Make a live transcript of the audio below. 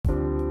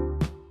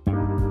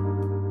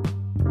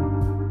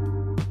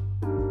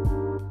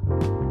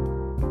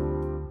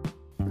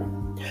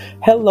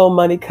Hello,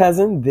 money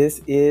cousin.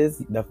 This is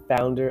the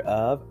founder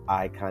of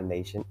Icon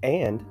Nation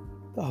and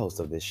the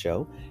host of this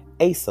show,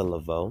 Asa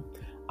Laveau.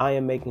 I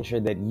am making sure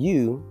that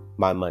you,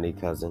 my money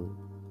cousin,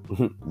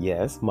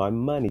 yes, my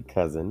money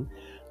cousin,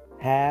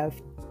 have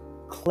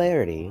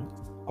clarity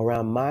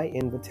around my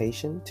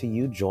invitation to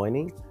you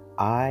joining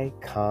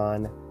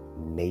Icon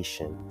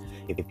Nation.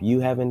 If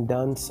you haven't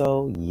done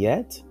so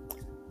yet,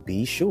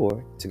 be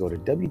sure to go to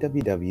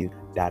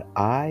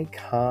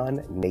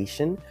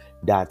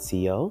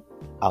www.iconnation.co.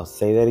 I'll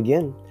say that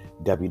again,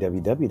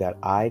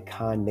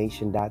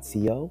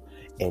 www.iconnation.co,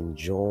 and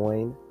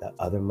join the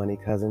other money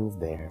cousins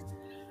there.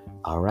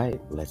 All right,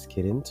 let's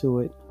get into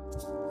it.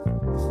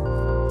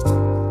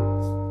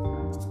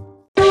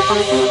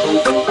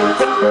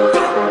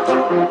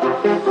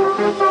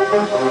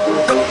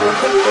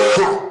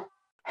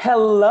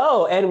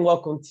 Hello and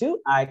welcome to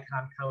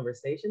Icon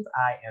Conversations.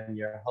 I am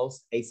your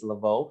host, Asa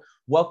Laveau.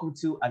 Welcome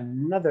to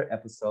another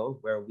episode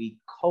where we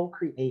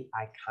co-create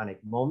iconic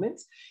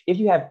moments. If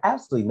you have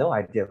absolutely no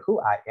idea who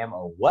I am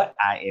or what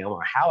I am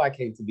or how I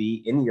came to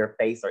be in your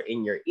face or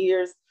in your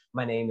ears,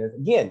 my name is,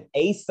 again,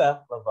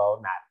 Asa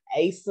Laveau, not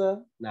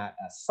Asa, not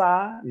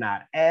Asa,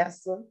 not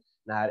Asa,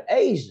 not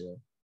Asia.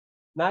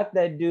 Not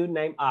that dude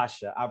named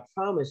Asha. I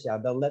promise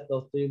y'all, don't let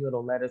those three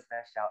little letters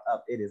mess y'all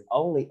up. It is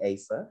only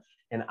Asa.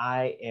 And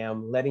I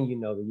am letting you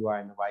know that you are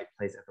in the right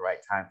place at the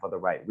right time for the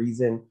right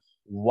reason.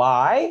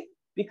 Why?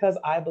 Because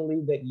I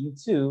believe that you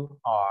too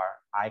are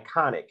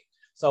iconic.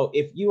 So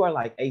if you are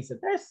like, Asa,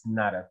 that's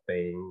not a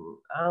thing.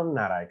 I'm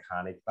not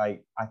iconic.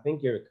 Like, I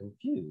think you're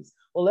confused.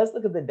 Well, let's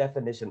look at the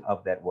definition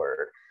of that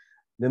word.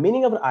 The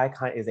meaning of an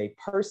icon is a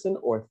person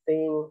or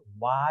thing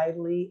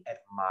widely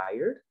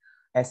admired,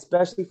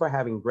 especially for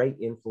having great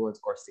influence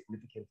or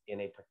significance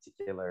in a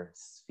particular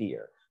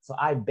sphere. So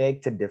I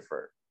beg to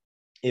differ.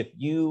 If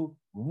you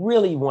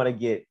really want to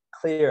get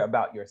clear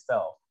about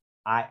yourself,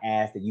 I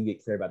ask that you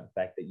get clear about the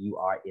fact that you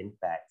are, in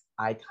fact,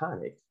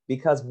 iconic.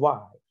 Because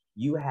why?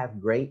 You have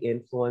great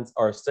influence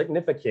or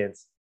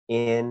significance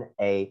in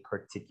a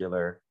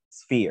particular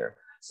sphere.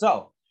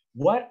 So,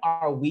 what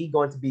are we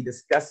going to be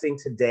discussing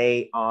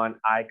today on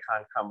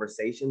Icon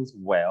Conversations?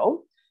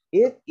 Well,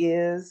 it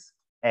is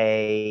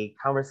a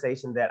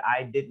conversation that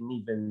I didn't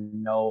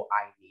even know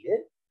I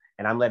needed.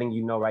 And I'm letting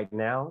you know right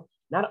now,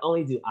 not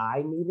only do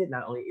I need it,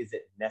 not only is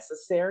it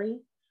necessary,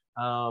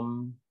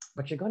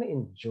 but you're going to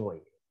enjoy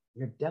it.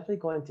 You're definitely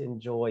going to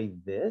enjoy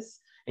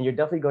this, and you're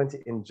definitely going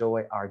to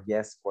enjoy our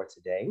guest for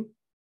today.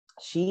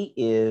 She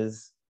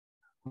is,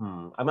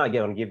 I'm not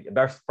going to give you,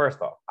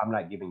 first off, I'm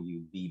not giving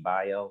you the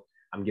bio,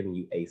 I'm giving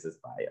you Asa's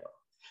bio.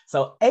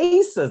 So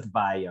Asa's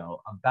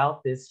bio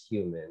about this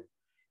human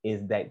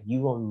is that you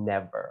will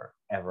never,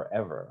 ever,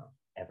 ever,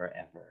 ever,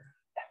 ever,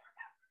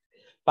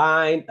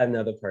 find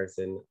another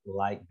person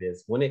like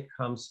this when it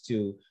comes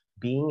to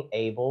being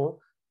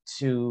able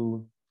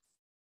to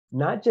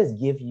not just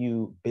give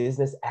you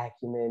business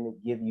acumen,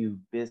 give you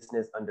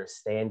business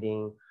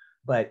understanding,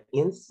 but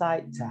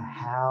insight to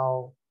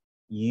how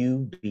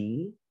you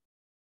be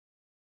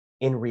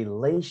in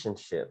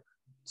relationship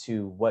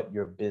to what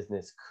your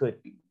business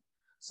could be.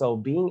 So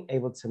being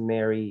able to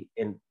marry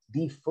and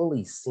be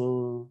fully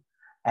seen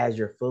as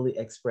your fully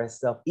expressed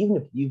self, even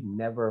if you've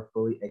never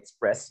fully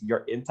expressed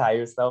your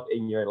entire self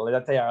in your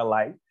entire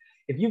life,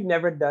 if you've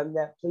never done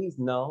that, please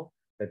know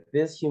that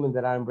this human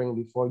that I'm bringing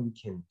before you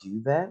can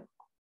do that.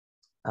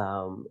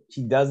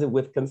 She does it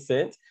with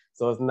consent.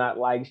 So it's not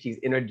like she's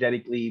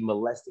energetically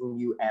molesting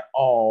you at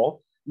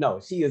all.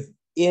 No, she is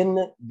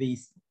in the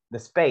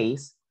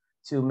space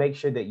to make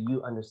sure that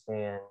you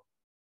understand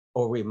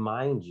or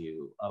remind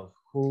you of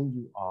who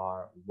you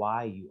are,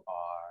 why you are,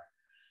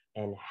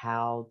 and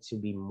how to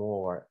be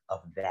more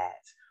of that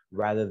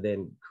rather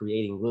than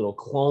creating little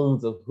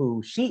clones of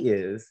who she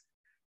is.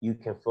 You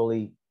can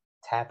fully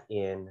tap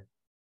in,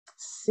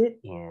 sit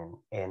in,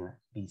 and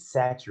be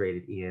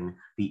saturated in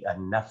the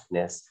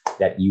enoughness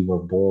that you were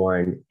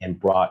born and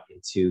brought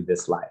into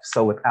this life.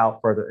 So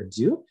without further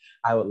ado,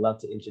 I would love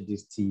to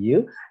introduce to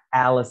you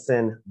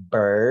Allyson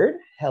Byrd.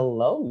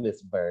 Hello,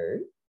 Miss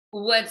Byrd.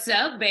 What's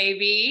up,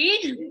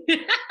 baby?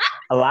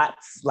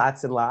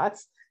 Lots and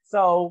lots.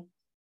 So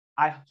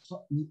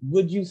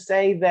would you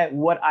say that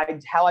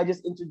how I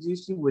just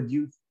introduced you, would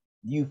you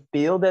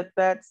feel that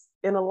that's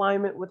in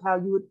alignment with how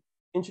you would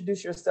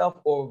introduce yourself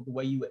or the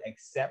way you would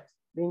accept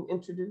being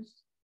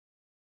introduced?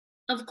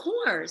 Of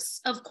course,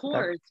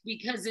 okay.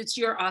 Because it's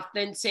your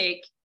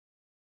authentic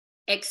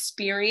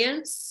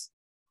experience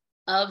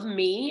of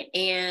me.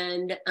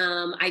 And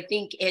I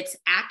think it's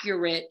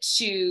accurate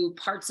to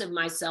parts of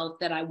myself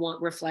that I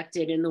want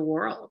reflected in the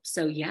world.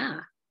 So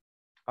yeah.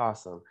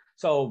 Awesome.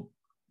 So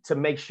to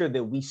make sure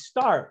that we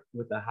start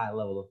with a high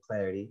level of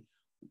clarity,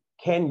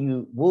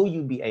 will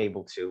you be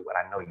able to, but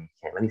I know you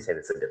can, let me say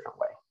this a different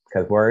way,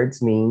 because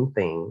words mean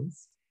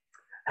things.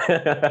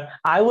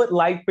 I would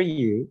like for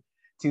you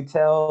to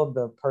tell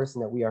the person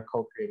that we are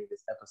co-creating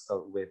this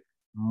episode with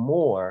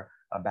more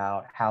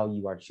about how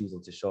you are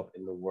choosing to show up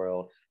in the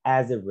world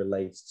as it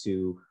relates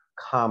to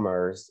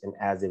commerce and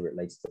as it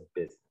relates to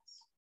business.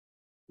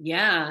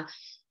 Yeah.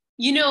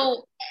 You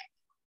know,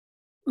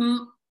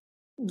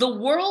 the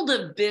world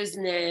of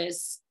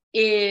business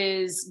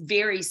is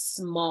very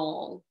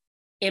small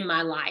in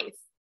my life.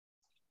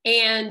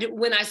 And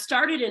when I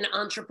started in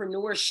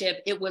entrepreneurship,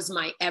 it was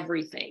my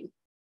everything.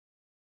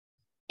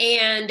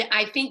 And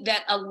I think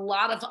that a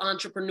lot of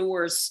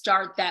entrepreneurs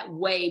start that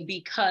way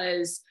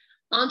because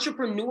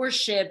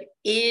entrepreneurship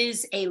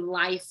is a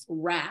life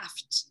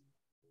raft.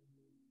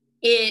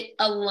 It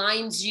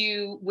aligns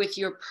you with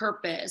your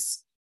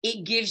purpose.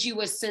 It gives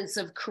you a sense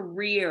of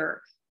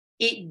career.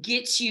 It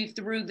gets you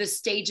through the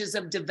stages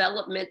of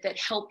development that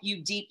help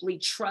you deeply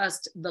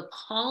trust the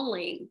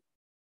calling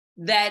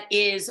that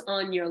is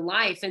on your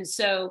life. And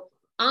so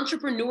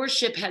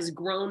entrepreneurship has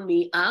grown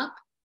me up.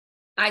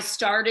 I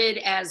started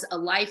as a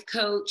life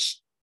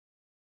coach.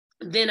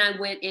 Then I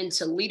went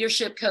into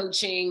leadership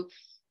coaching.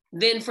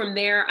 Then from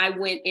there, I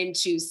went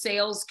into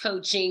sales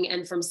coaching,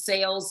 and from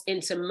sales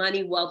into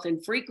money, wealth,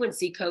 and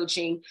frequency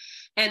coaching.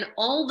 And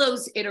all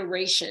those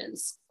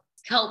iterations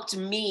helped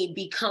me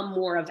become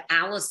more of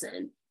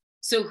Allyson.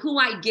 So who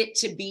I get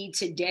to be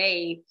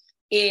today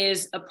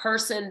is a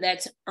person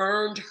that's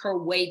earned her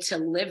way to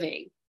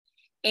living.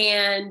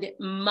 And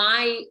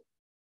my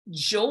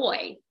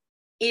joy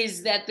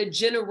is that the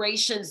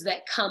generations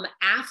that come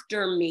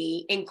after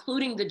me,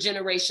 including the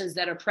generations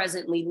that are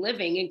presently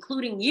living,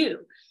 including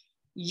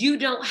you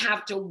don't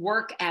have to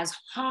work as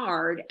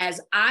hard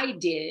as I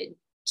did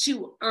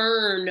to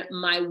earn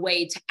my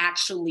way to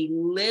actually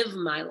live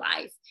my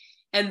life.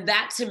 And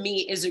that to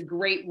me is a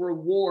great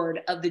reward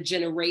of the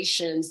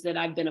generations that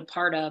I've been a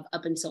part of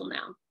up until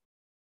now.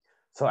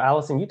 So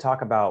Allyson, you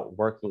talk about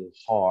working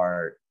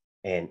hard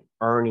and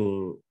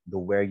earning the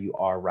where you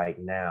are right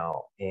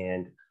now.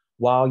 And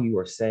while you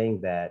were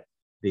saying that,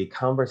 the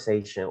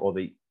conversation or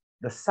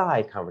the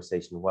side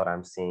conversation, what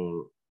I'm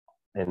seeing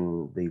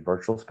in the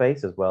virtual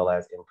space as well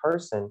as in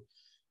person,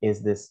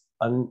 is this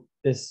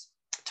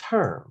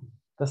term,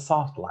 the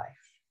soft life.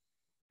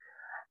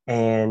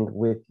 And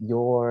with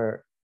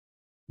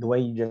the way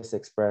you just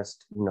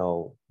expressed,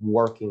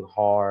 working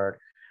hard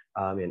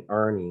and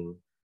earning,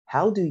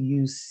 how do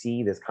you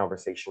see this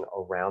conversation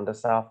around the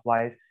soft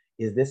life?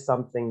 Is this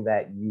something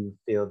that you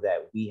feel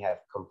that we have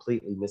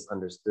completely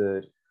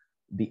misunderstood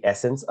the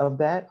essence of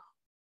that?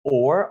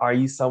 Or are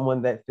you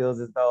someone that feels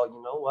as though,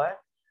 you know what?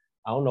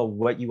 I don't know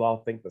what you all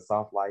think the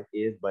soft life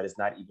is, but it's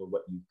not even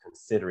what you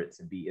consider it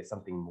to be. It's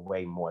something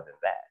way more than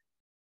that.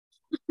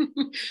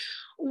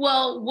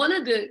 Well, one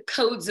of the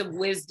codes of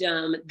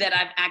wisdom that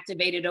I've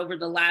activated over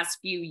the last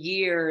few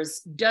years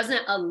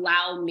doesn't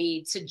allow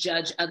me to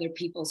judge other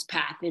people's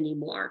path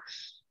anymore.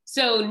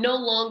 So no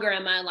longer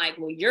am I like,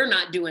 well, you're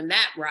not doing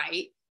that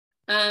right.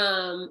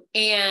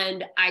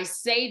 And I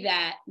say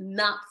that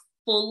not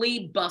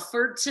fully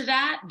buffered to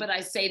that, but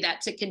I say that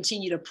to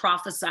continue to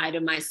prophesy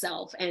to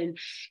myself and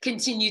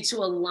continue to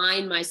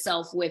align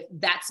myself with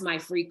that's my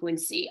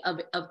frequency of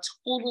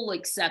total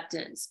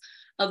acceptance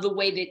of the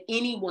way that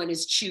anyone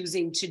is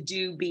choosing to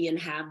do, be, and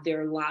have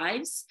their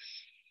lives.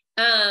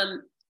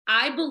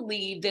 I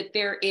believe that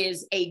there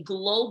is a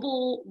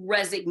global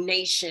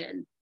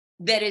resignation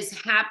that is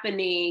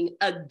happening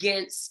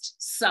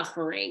against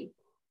suffering.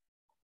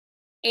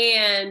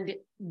 And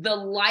the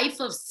life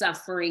of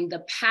suffering,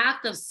 the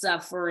path of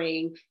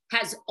suffering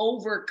has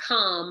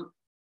overcome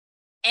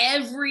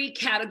every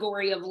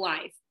category of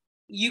life.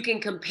 You can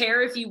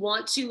compare if you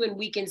want to, and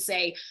we can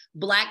say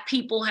Black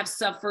people have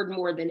suffered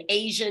more than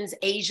Asians.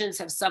 Asians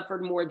have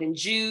suffered more than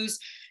Jews.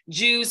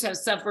 Jews have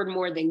suffered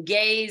more than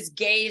gays.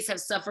 Gays have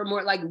suffered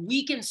more. Like,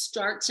 we can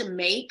start to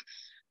make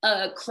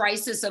a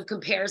crisis of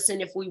comparison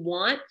if we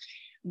want.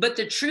 But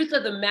the truth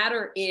of the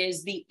matter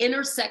is the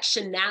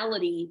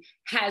intersectionality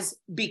has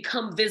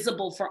become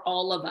visible for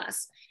all of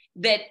us.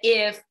 That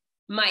if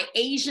my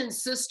Asian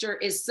sister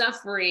is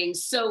suffering,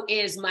 so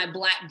is my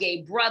Black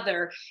gay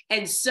brother,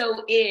 and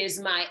so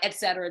is my et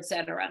cetera, et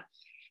cetera.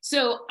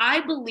 So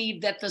I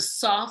believe that the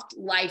soft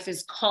life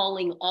is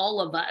calling all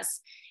of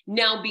us.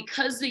 Now,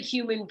 because the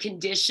human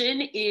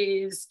condition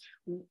is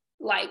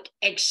like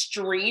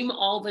extreme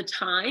all the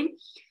time,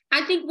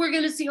 I think we're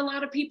going to see a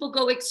lot of people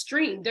go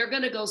extreme. They're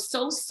going to go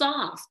so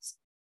soft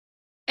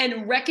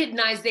and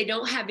recognize they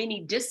don't have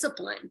any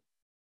discipline.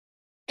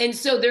 And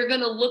so they're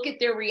going to look at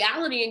their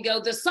reality and go,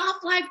 the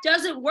soft life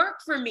doesn't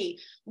work for me.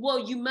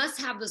 Well, you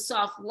must have the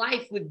soft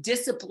life with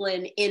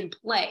discipline in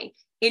play.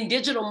 In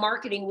digital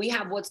marketing, we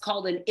have what's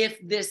called an if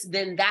this,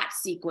 then that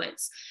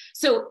sequence.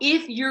 So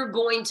if you're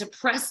going to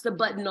press the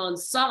button on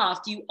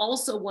soft, you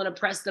also want to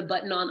press the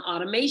button on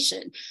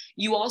automation.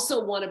 You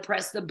also want to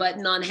press the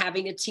button on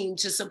having a team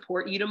to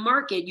support you to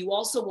market. You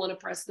also want to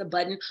press the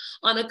button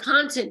on a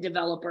content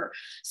developer.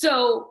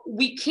 So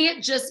we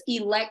can't just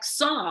elect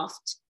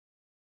soft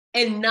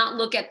and not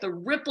look at the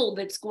ripple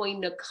that's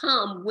going to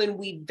come when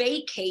we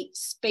vacate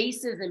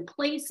spaces and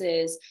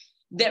places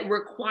that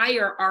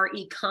require our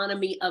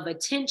economy of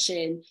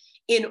attention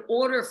in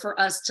order for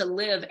us to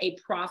live a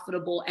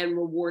profitable and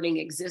rewarding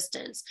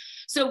existence.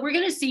 So we're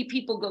going to see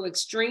people go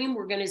extreme.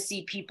 We're going to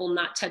see people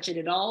not touch it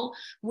at all.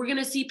 We're going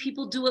to see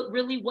people do it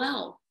really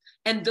well.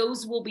 And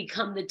those will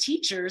become the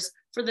teachers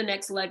for the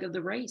next leg of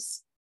the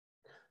race.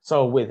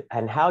 So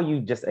and how you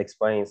just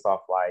explained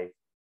soft life,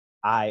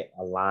 I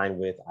align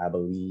with, I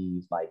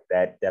believe like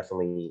that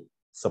definitely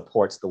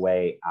supports the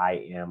way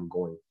I am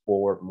going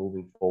forward,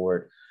 moving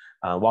forward,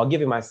 while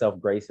giving myself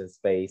grace and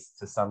space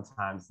to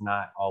sometimes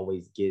not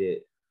always get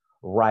it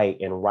right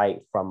and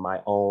right from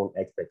my own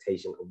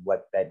expectation of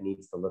what that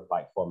needs to look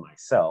like for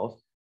myself.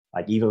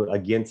 Like even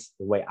against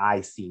the way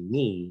I see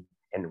me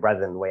and rather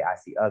than the way I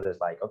see others,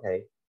 like,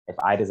 okay, if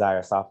I desire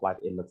a soft life,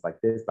 it looks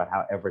like this, but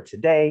however,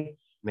 today,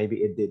 maybe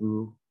it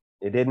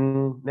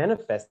didn't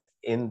manifest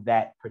in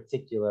that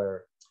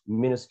particular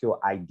minuscule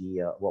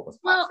idea of what was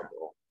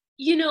possible.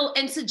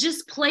 And to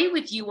just play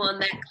with you on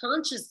that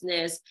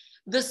consciousness,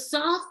 the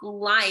soft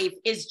life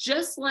is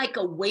just like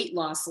a weight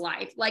loss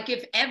life. Like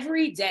if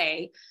every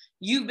day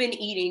you've been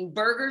eating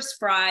burgers,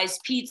 fries,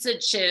 pizza,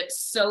 chips,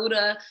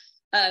 soda,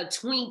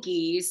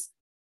 Twinkies,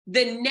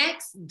 the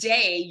next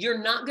day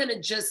you're not going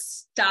to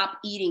just stop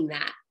eating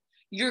that.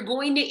 You're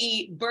going to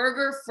eat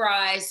burger,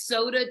 fries,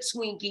 soda,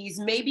 Twinkies,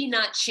 maybe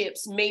not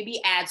chips,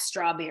 maybe add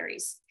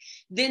strawberries.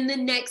 Then the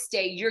next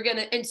day you're going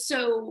to, and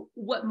so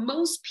what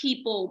most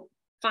people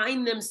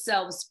find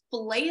themselves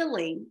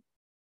flailing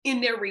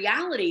in their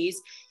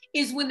realities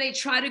is when they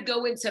try to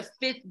go into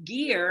fifth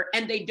gear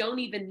and they don't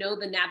even know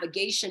the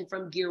navigation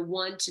from gear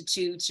 1 to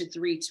 2 to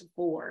 3 to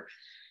 4.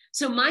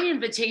 So my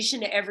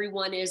invitation to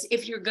everyone is,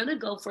 if you're going to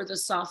go for the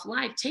soft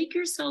life, take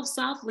yourself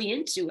softly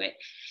into it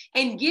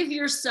and give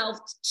yourself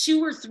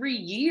 2 or 3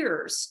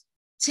 years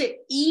to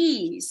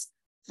ease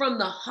from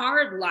the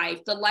hard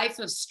life, the life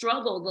of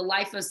struggle, the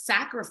life of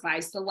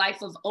sacrifice, the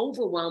life of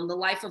overwhelm, the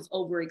life of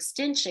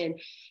overextension,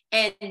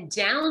 and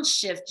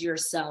downshift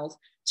yourself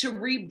to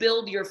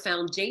rebuild your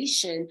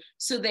foundation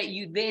so that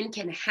you then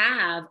can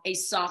have a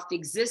soft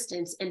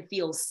existence and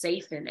feel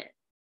safe in it.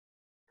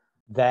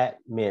 That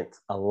meant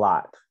a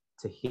lot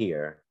to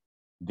hear,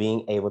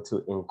 being able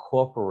to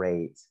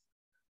incorporate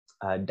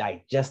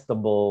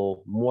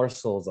digestible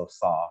morsels of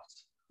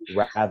soft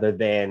rather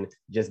than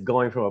just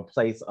going from a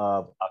place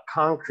of a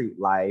concrete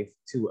life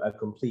to a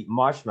complete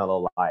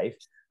marshmallow life.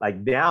 Like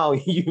now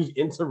you've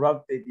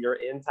interrupted your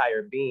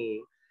entire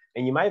being,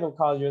 and you might even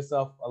cause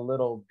yourself a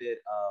little bit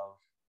of,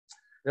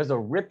 there's a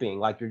ripping,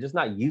 like you're just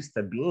not used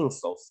to being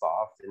so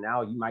soft, and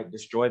now you might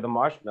destroy the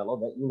marshmallow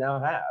that you now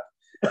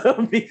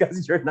have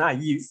because you're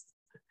not used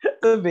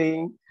to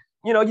being,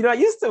 you're not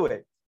used to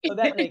it. So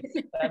that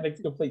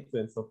makes complete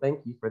sense. So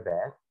thank you for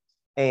that.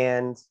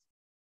 And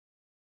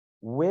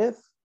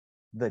with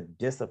the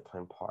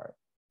discipline part,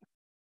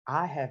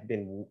 I have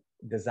been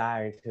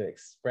desiring to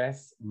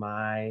express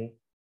my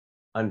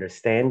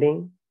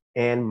understanding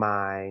and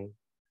my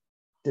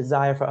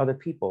desire for other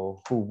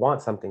people who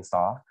want something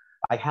soft.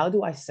 Like, how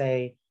do I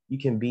say you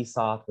can be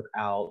soft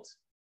without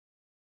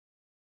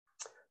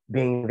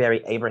being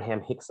very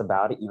Abraham Hicks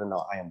about it, even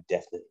though I am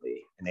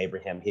definitely an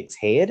Abraham Hicks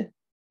head.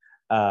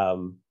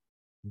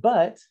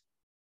 But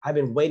I've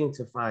been waiting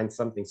to find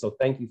something. So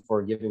thank you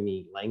for giving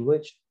me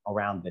language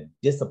around the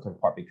discipline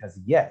part, because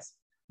yes,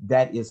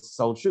 that is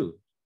so true.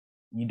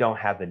 You don't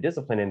have the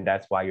discipline, and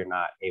that's why you're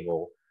not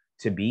able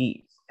to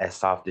be as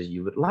soft as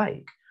you would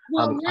like.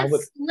 Well,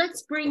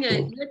 let's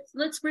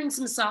bring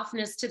some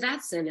softness to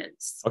that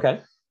sentence.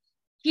 Okay.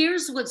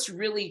 Here's what's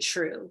really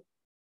true.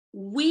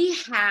 We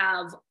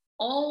have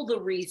all the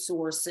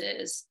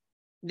resources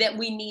that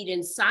we need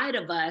inside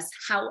of us.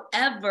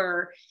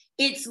 However,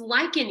 it's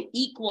like an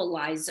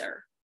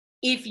equalizer.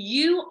 If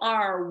you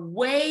are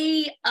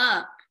way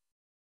up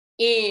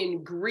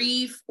in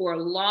grief or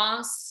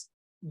loss,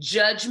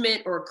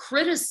 judgment or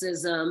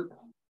criticism,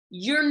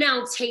 you're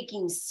now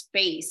taking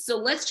space. So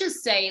let's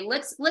just say,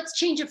 let's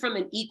change it from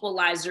an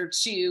equalizer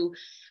to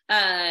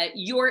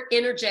your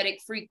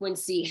energetic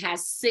frequency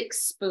has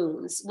 6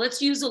 spoons.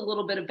 Let's use a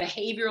little bit of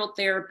behavioral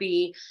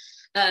therapy,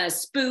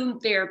 spoon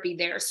therapy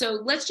there.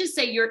 So let's just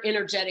say your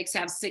energetics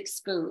have 6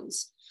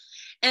 spoons.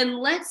 And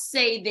let's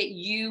say that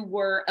you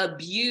were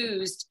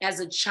abused as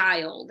a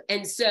child.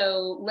 And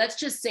so let's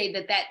just say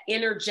that that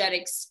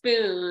energetic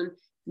spoon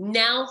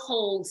now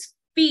holds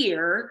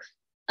fear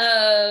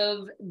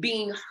of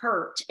being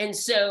hurt. And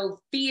so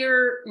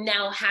fear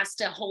now has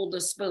to hold a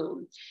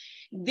spoon.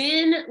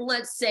 Then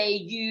let's say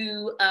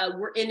you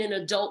were in an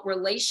adult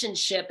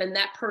relationship and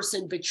that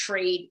person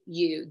betrayed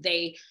you.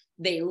 They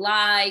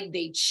lied,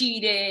 they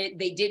cheated,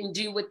 they didn't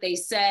do what they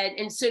said.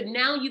 And so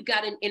now you've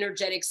got an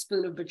energetic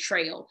spoon of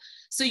betrayal.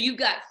 So you've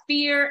got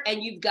fear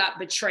and you've got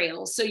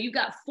betrayal. So you've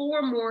got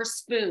 4 more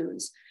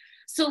spoons.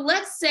 So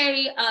let's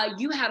say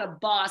you had a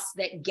boss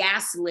that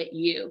gaslit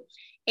you,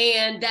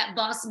 and that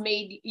boss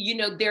made,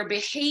 their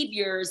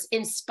behaviors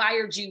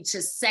inspired you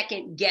to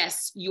second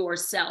guess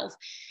yourself.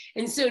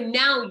 And so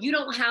now you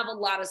don't have a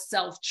lot of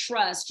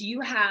self-trust.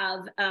 You have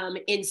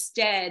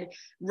instead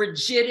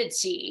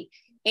rigidity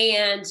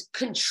and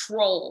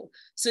control.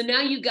 So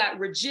now you've got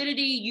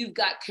rigidity, you've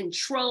got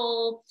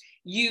control,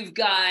 you've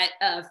got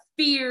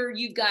fear,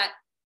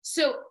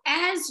 so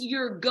as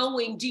you're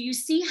going, do you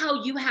see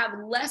how you have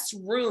less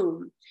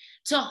room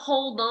to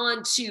hold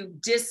on to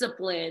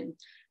discipline,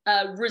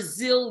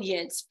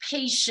 resilience,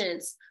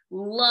 patience,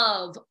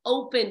 love,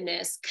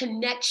 openness,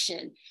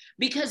 connection,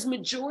 because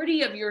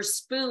majority of your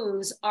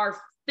spoons are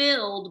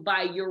filled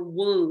by your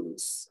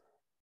wounds.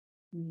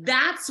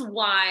 That's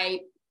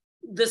why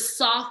the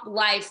soft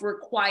life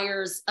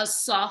requires a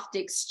soft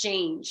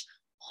exchange.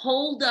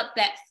 Hold up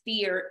that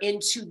fear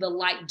into the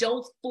light.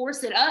 Don't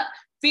force it up.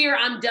 Fear,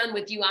 I'm done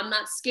with you. I'm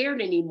not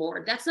scared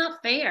anymore. That's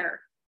not fair.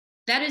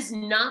 That is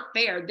not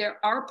fair. There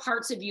are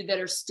parts of you that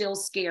are still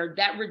scared.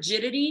 That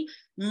rigidity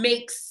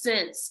makes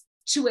sense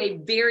to a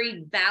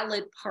very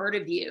valid part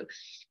of you.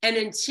 And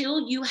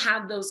until you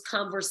have those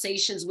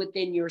conversations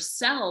within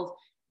yourself,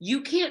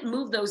 you can't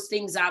move those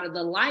things out of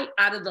the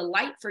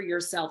light for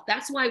yourself.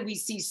 That's why we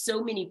see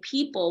so many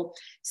people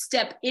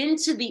step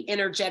into the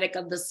energetic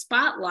of the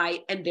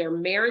spotlight and their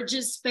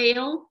marriages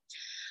fail.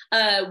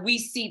 We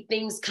see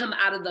things come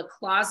out of the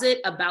closet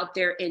about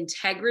their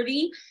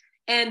integrity.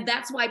 And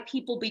that's why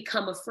people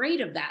become afraid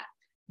of that.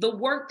 The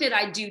work that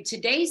I do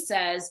today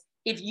says,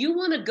 if you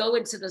want to go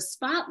into the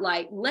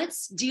spotlight,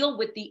 let's deal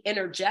with the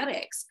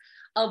energetics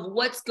of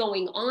what's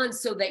going on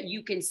so that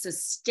you can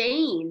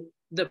sustain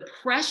the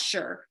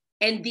pressure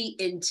and the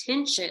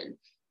intention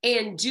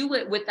and do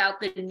it without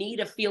the need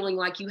of feeling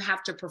like you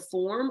have to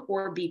perform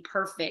or be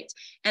perfect.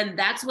 And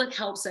that's what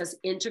helps us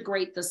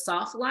integrate the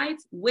soft life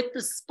with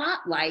the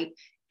spotlight,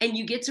 and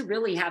you get to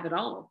really have it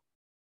all.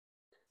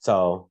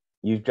 So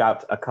you've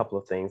dropped a couple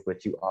of things,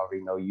 which you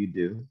already know you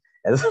do,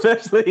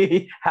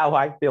 especially how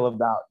I feel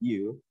about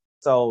you.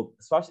 So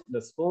especially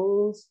the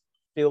spoons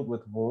filled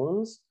with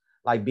wounds,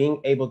 like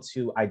being able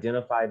to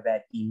identify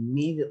that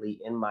immediately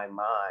in my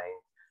mind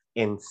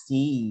and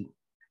see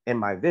in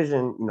my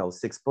vision,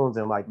 6 spoons,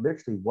 and like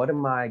literally, what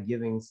am I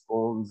giving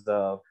spoons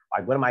of?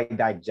 Like, what am I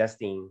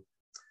digesting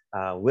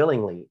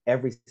willingly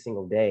every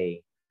single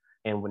day?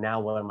 And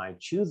now what am I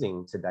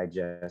choosing to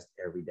digest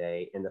every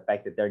day? And the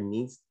fact that there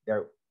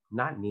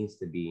not needs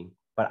to be,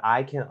 but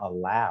I can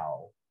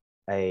allow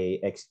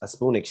a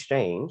spoon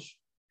exchange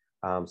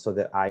so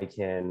that I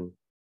can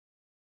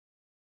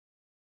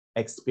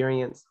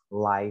experience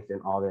life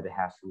and all that it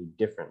has for me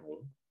differently.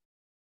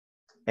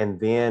 And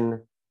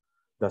then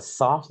the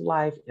soft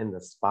life and the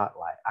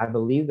spotlight. I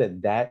believe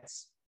that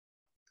that's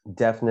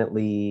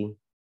definitely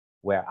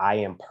where I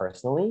am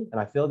personally. And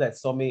I feel that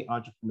so many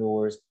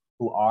entrepreneurs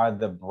who are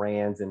the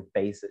brands and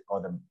faces, or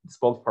the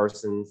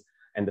spokespersons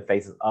and the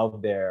faces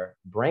of their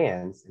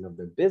brands and of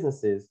their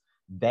businesses,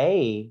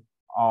 they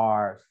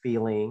are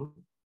feeling,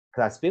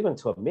 because I've spoken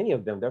to many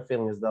of them, they're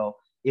feeling as though,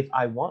 if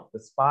I want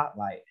the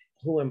spotlight,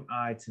 who am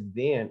I to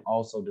then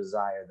also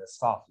desire the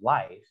soft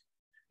life?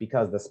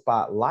 Because the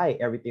spotlight,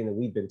 everything that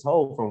we've been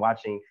told from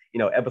watching,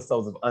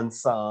 episodes of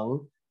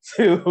Unsung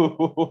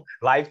to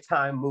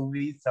Lifetime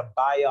movies to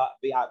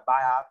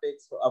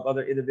biopics of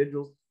other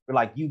individuals, we're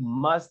like, you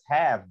must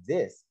have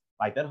this.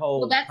 Like that whole.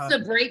 Well, that's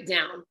the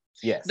breakdown.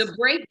 Yes. The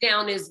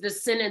breakdown is the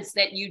sentence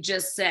that you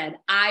just said,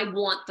 I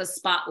want the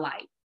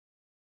spotlight.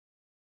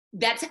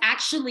 That's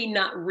actually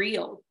not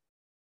real.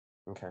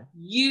 Okay.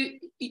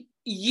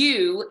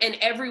 You and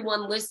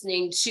everyone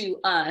listening to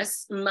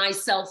us,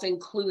 myself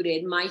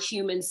included, my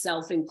human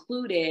self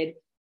included,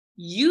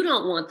 you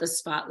don't want the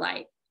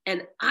spotlight,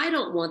 and I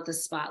don't want the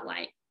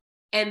spotlight,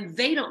 and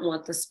they don't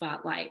want the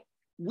spotlight.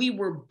 We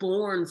were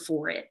born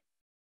for it.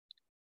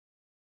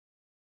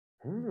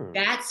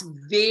 That's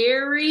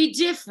very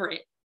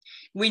different.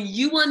 When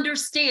you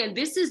understand,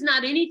 this is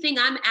not anything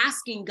I'm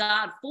asking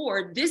God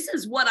for. This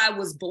is what I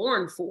was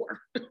born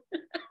for.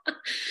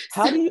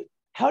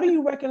 How do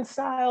you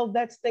reconcile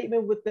that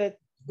statement with the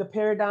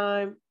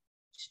paradigm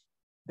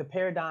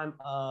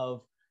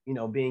of,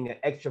 being an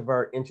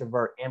extrovert,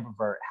 introvert,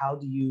 ambivert? How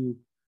do you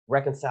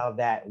reconcile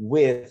that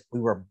with we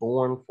were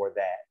born for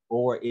that?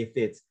 Or if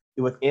it's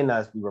within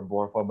us, we were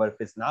born for, but if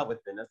it's not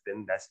within us,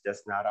 then that's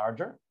just not our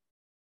journey.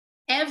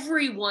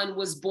 Everyone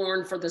was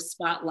born for the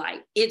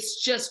spotlight.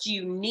 It's just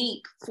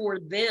unique for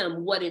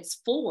them what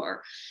it's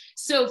for.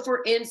 So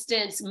for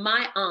instance,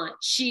 my aunt,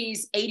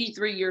 she's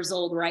 83 years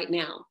old right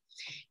now.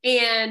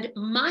 And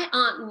my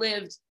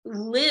aunt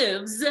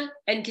lives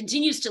and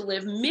continues to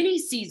live many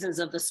seasons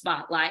of the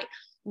spotlight.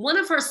 One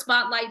of her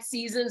spotlight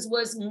seasons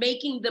was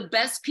making the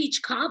best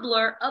peach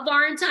cobbler of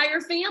our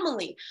entire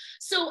family.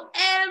 So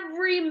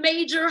every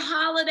major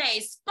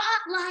holiday,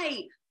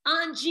 spotlight,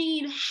 Aunt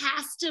Jean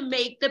has to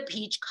make the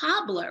peach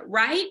cobbler,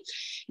 right?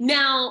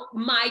 Now,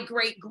 my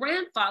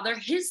great-grandfather,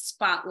 his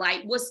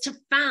spotlight was to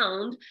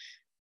found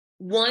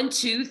 1,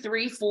 2,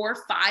 3, 4,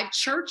 5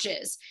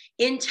 churches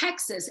in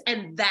Texas.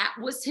 And that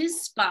was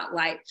his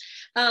spotlight.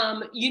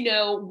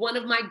 One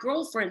of my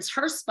girlfriends,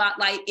 her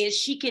spotlight is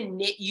she can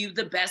knit you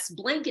the best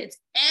blankets.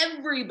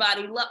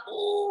 Everybody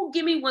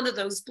give me one of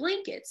those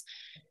blankets.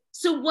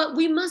 So what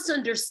we must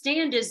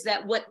understand is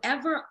that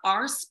whatever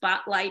our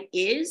spotlight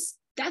is,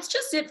 That's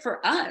just it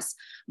for us.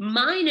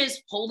 Mine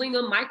is holding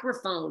a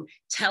microphone,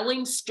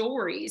 telling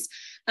stories,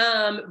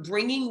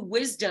 bringing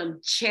wisdom,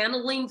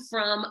 channeling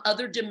from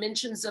other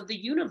dimensions of the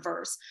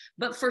universe.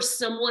 But for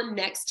someone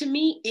next to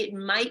me, it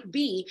might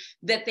be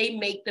that they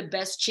make the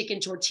best chicken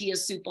tortilla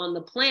soup on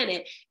the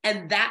planet,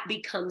 and that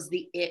becomes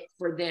the it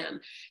for them.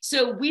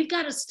 So we've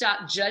got to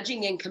stop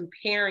judging and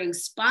comparing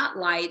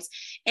spotlights.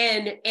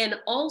 And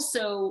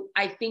also,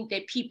 I think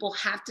that people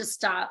have to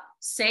stop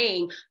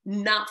saying,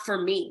 not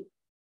for me.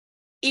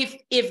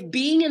 If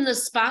being in the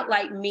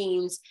spotlight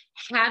means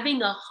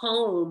having a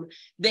home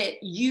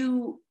that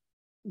you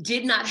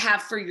did not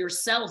have for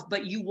yourself,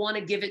 but you want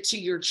to give it to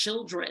your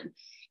children,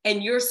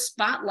 and your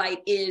spotlight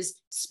is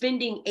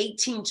spending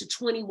 18 to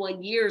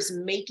 21 years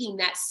making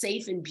that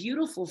safe and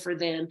beautiful for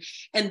them,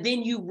 and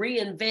then you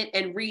reinvent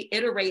and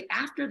reiterate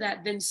after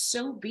that, then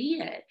so be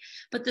it.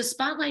 But the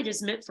spotlight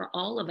is meant for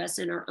all of us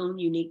in our own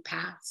unique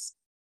paths.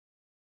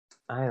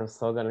 I am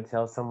so going to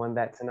tell someone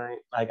that tonight.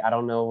 Like, I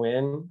don't know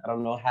when, I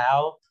don't know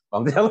how.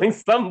 I'm telling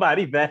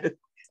somebody that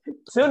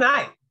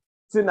tonight.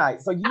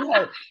 So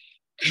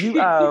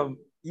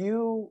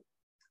you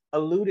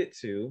alluded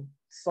to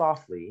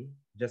softly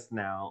just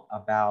now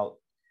about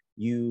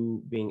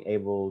you being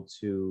able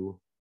to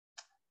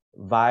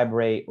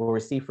vibrate or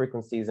receive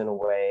frequencies in a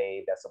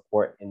way that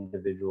support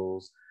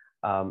individuals.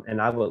 And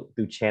I will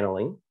do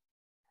channeling.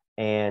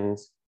 And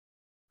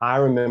I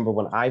remember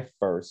when I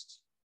first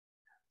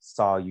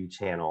saw you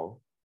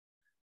channel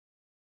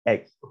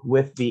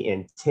with the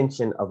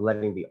intention of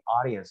letting the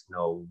audience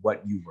know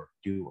what you were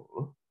doing.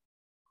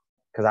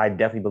 Because I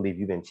definitely believe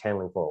you've been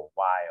channeling for a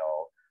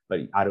while,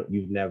 but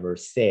you've never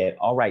said,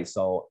 all right,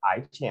 so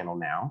I channel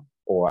now,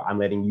 or I'm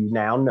letting you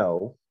now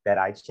know that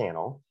I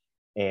channel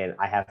and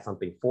I have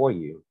something for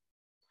you.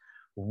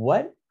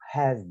 What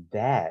has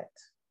that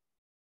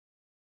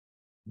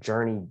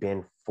journey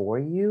been for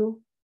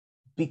you?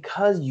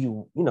 Because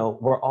you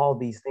we're all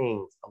these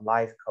things, a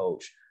life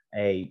coach,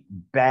 a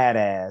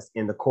badass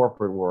in the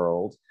corporate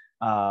world,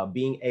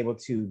 being able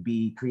to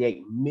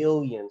create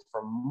millions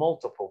for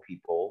multiple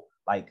people,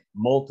 like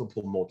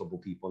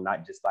multiple people,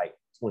 not just like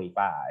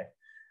 25,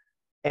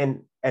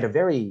 and at a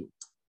very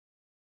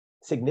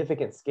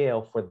significant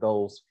scale for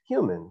those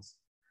humans.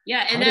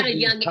 Yeah, and at a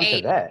young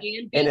age,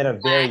 and at a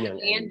very young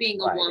age, and being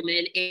a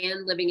woman,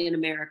 and living in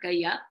America.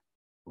 Yeah.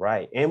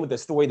 Right. And with the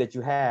story that you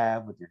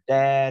have with your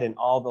dad and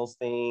all those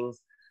things,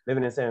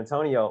 living in San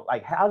Antonio,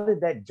 like, how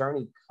did that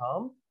journey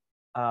come?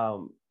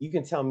 You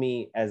can tell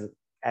me as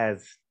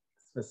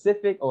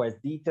specific or as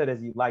detailed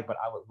as you like, but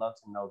I would love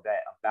to know that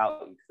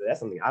about you. So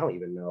that's something I don't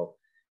even know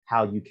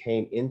how you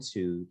came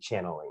into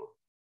channeling.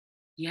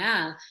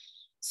 Yeah.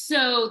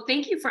 So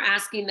thank you for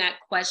asking that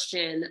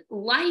question.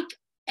 Like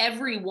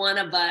every one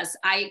of us,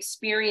 I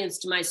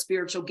experienced my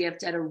spiritual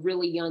gift at a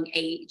really young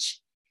age.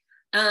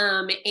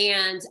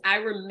 And I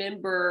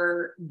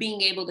remember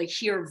being able to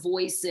hear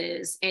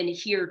voices and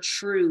hear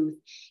truth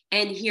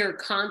and hear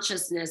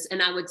consciousness.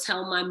 And I would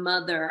tell my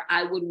mother,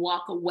 I would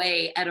walk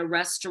away at a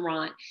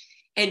restaurant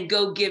and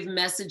go give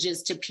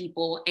messages to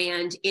people,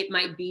 and it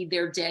might be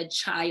their dead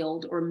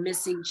child or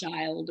missing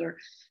child or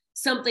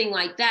something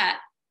like that.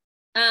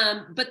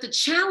 But the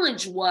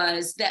challenge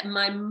was that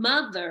my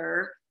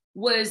mother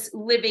was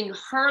living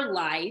her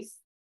life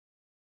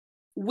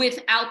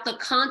without the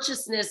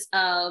consciousness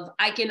of,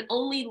 I can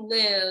only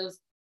live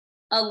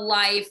a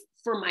life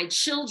for my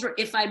children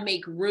if I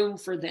make room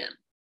for them.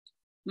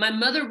 My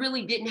mother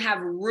really didn't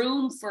have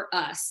room for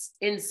us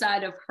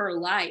inside of her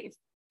life.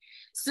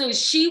 So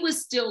she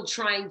was still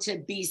trying to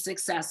be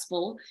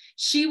successful.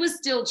 She was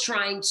still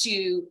trying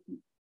to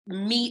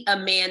meet a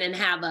man and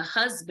have a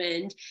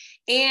husband.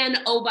 And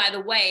oh, by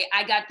the way,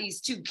 I got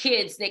these 2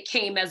 kids that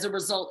came as a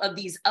result of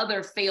these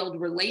other failed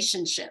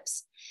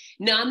relationships.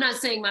 Now, I'm not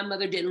saying my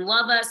mother didn't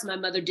love us. My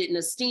mother didn't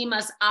esteem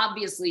us.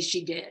 Obviously,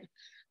 she did.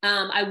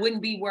 I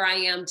wouldn't be where I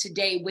am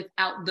today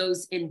without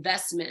those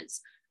investments.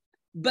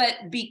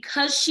 But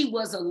because she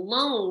was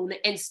alone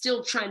and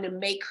still trying to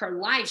make her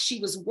life, she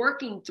was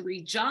working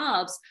 3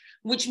 jobs,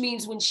 which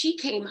means when she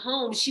came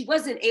home, she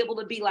wasn't able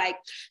to be like,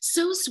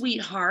 so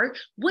sweetheart,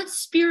 what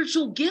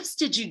spiritual gifts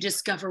did you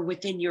discover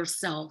within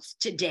yourself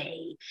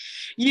today?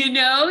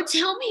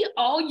 Tell me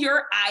all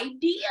your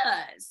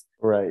ideas.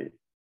 Right.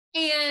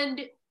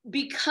 And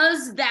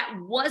because that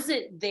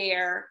wasn't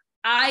there,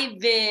 I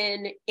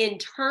then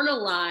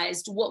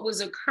internalized what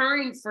was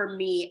occurring for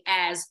me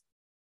as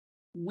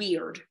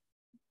weird.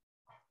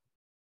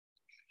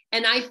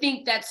 And I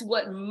think that's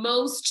what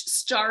most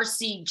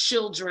starseed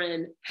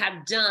children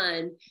have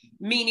done,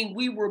 meaning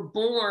we were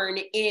born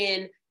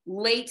in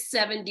late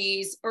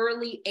 70s,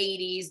 early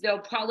 80s. There'll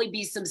probably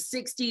be some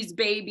 60s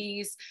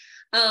babies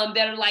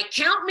that are like,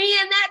 count me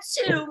in that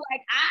too.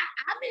 Like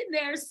I'm in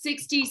there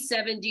 60s,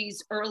 70s,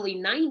 early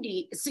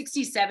 90s,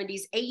 60s,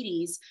 70s,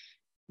 80s.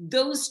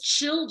 Those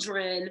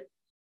children,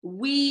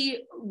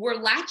 we were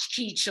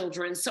latchkey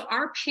children. So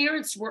our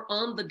parents were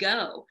on the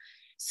go.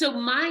 So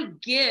my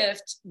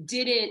gift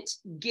didn't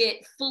get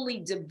fully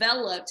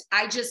developed.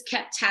 I just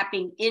kept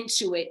tapping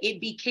into it.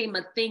 It became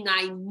a thing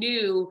I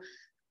knew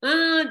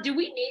do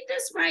we need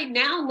this right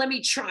now? Let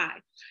me try.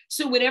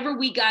 So whenever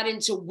we got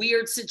into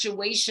weird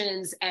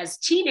situations as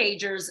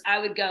teenagers, I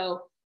would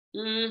go,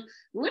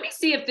 let me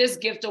see if this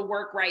gift will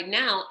work right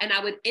now. And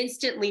I would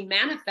instantly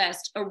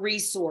manifest a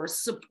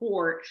resource,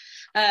 support.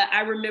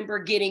 I remember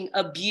getting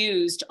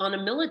abused on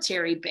a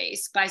military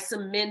base by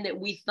some men that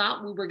we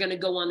thought we were going to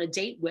go on a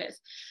date with,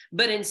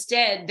 but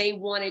instead they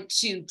wanted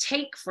to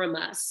take from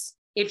us,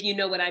 if you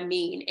know what I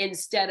mean,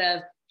 instead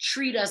of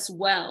treat us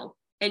well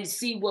and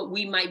see what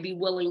we might be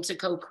willing to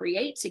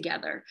co-create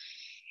together.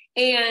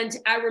 And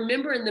I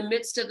remember in the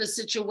midst of the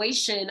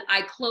situation,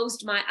 I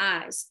closed my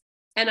eyes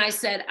and I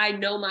said, I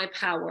know my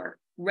power.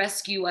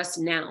 Rescue us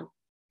now.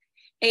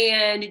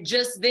 And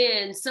just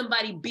then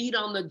somebody beat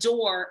on the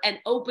door and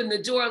opened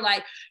the door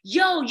like,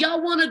 yo,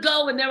 y'all want to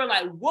go? And they were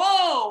like,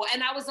 whoa.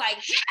 And I was like,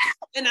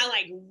 help. And I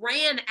like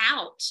ran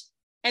out.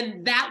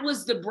 And that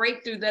was the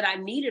breakthrough that I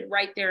needed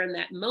right there in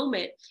that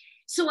moment.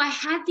 So I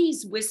had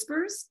these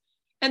whispers.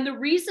 And the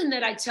reason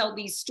that I tell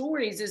these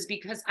stories is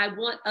because I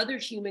want other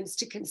humans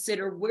to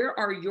consider, where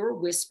are your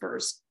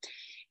whispers?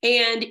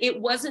 And it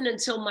wasn't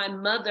until my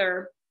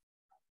mother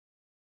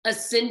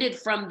ascended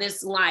from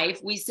this life,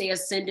 we say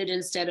ascended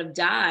instead of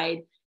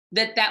died,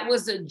 that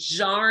was a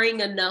jarring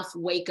enough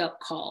wake-up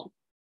call.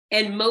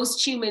 And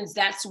most humans,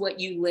 that's what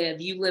you live.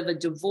 You live a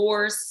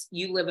divorce,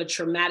 you live a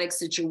traumatic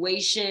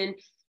situation,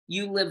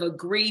 you live a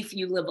grief,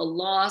 you live a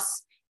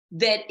loss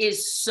that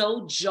is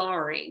so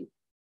jarring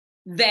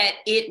that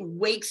it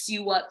wakes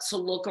you up to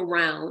look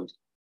around.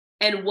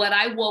 And what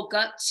I woke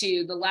up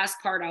to, the last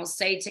part I'll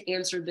say to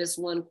answer this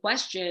one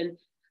question,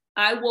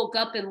 I woke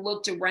up and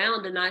looked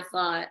around and I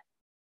thought,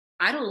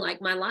 I don't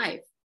like my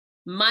life.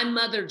 My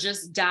mother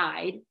just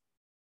died.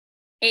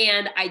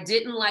 And I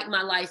didn't like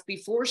my life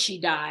before she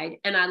died.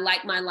 And I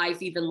like my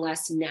life even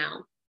less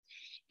now.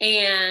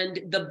 And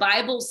the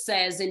Bible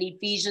says in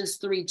Ephesians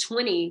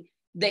 3:20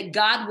 that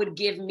God would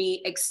give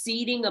me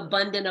exceeding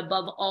abundant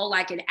above all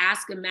I could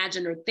ask,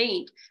 imagine, or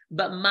think,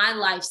 but my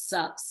life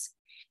sucks.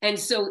 And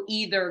so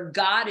either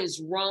God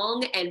is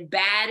wrong and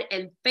bad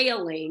and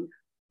failing,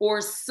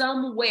 or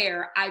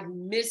somewhere I've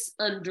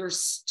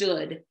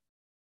misunderstood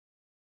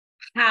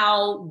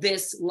how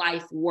this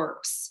life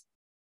works.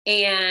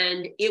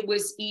 And it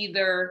was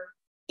either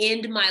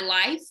end my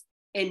life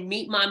and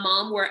meet my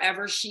mom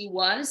wherever she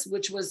was,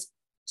 which was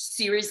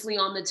seriously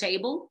on the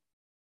table,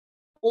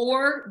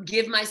 or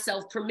give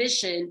myself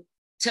permission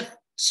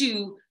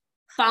to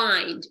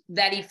find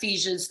that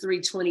Ephesians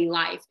 3:20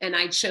 life. And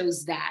I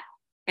chose that.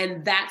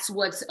 And that's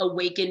what's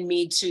awakened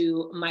me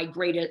to my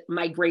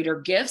greater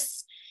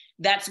gifts.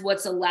 That's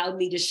what's allowed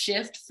me to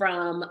shift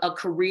from a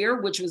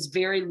career, which was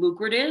very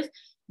lucrative,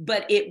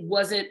 but it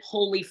wasn't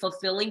wholly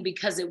fulfilling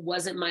because it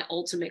wasn't my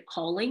ultimate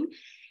calling.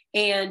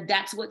 And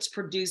that's what's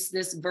produced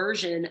this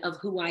version of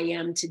who I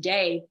am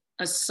today,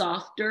 a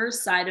softer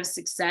side of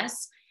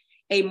success,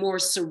 a more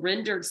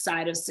surrendered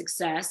side of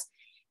success,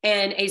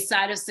 and a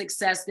side of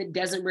success that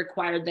doesn't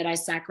require that I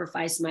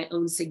sacrifice my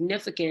own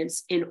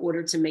significance in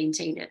order to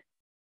maintain it.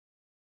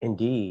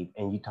 Indeed.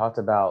 And you talked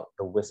about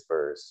the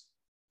whispers,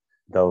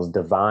 those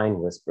divine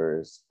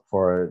whispers.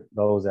 For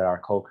those that are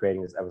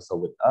co-creating this episode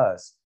with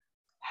us,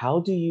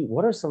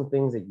 what are some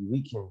things that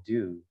we can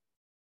do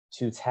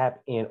to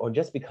tap in or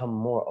just become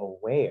more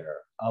aware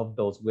of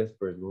those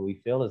whispers when we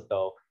feel as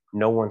though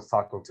no one's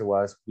talking to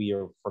us, we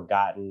are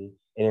forgotten,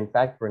 and in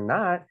fact, we're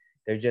not,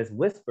 they're just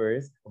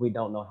whispers, we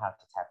don't know how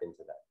to tap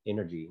into that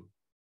energy?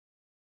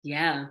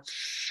 Yeah.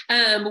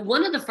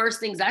 One of the first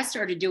things I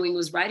started doing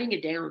was writing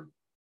it down.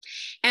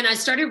 And I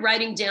started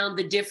writing down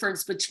the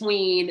difference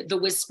between the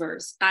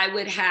whispers. I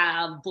would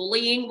have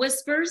bullying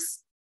whispers.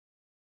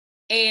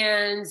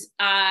 And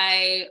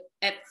I,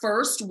 at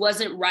first,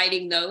 wasn't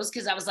writing those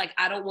because I was like,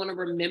 I don't want to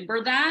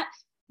remember that.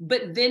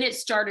 But then it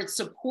started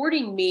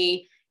supporting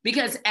me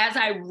because as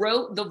I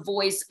wrote the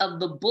voice of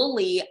the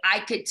bully, I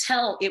could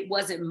tell it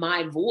wasn't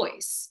my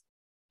voice.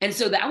 And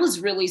so that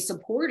was really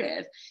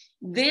supportive.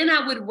 Then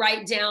I would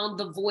write down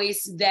the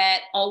voice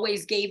that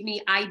always gave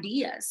me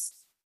ideas.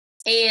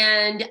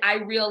 And I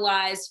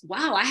realized,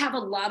 wow, I have a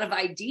lot of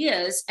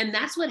ideas. And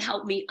that's what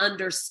helped me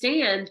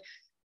understand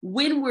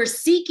when we're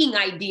seeking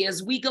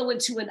ideas, we go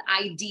into an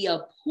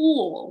idea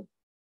pool.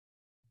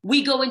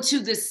 We go into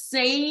the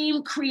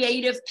same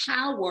creative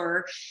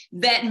power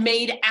that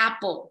made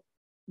Apple,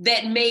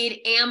 that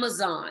made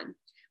Amazon.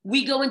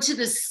 We go into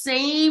the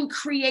same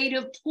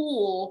creative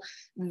pool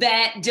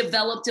that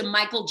developed a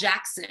Michael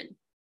Jackson.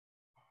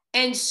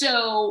 And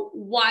so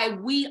why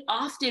we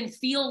often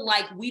feel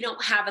like we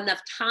don't have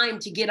enough time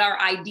to get our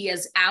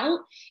ideas out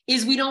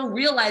is we don't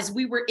realize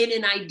we were in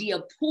an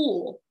idea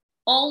pool.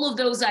 All of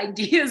those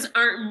ideas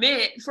aren't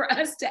meant for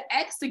us to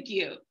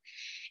execute.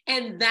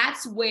 And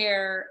that's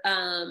where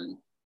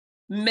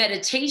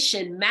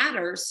meditation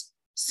matters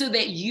so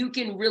that you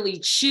can really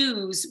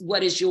choose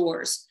what is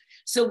yours.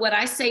 So what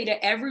I say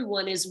to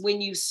everyone is when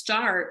you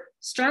start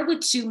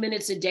with 2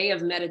 minutes a day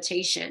of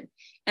meditation.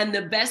 And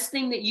the best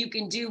thing that you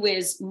can do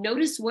is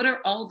notice what are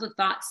all the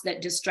thoughts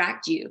that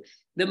distract you.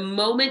 The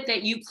moment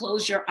that you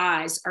close your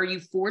eyes, are you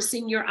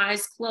forcing your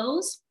eyes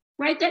closed?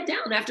 Write that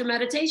down after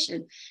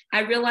meditation. I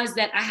realized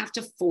that I have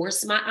to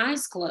force my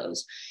eyes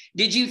closed.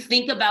 Did you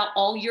think about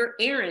all your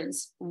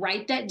errands?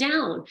 Write that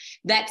down.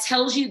 That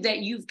tells you that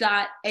you've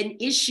got an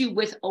issue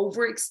with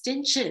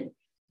overextension.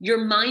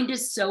 Your mind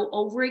is so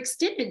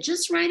overextended.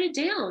 Just write it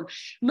down.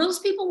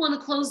 Most people want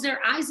to close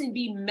their eyes and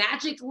be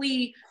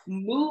magically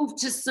moved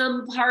to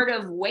some part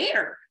of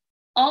where.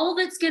 All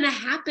that's going to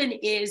happen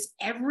is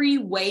every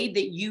way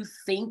that you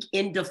think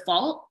in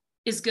default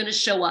is going to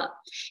show up.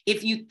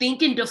 If you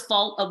think in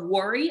default of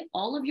worry,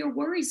 all of your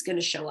worry is going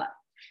to show up.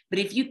 But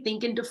if you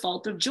think in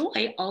default of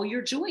joy, all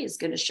your joy is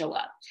going to show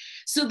up.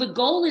 So the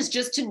goal is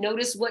just to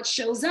notice what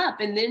shows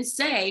up and then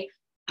say,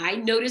 I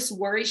noticed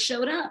worry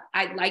showed up.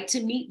 I'd like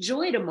to meet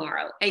joy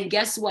tomorrow. And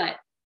guess what?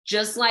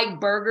 Just like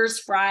burgers,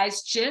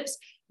 fries, chips,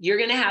 you're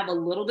going to have a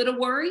little bit of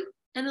worry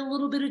and a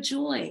little bit of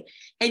joy.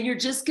 And you're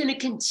just going to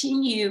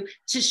continue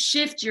to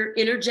shift your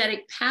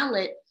energetic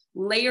palette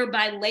layer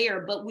by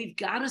layer. But we've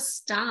got to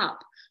stop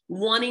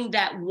wanting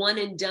that one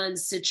and done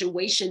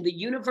situation. The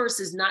universe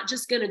is not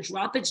just going to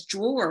drop its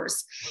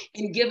drawers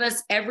and give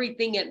us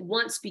everything at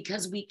once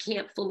because we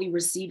can't fully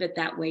receive it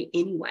that way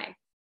anyway.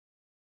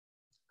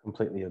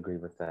 Completely agree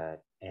with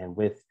that. And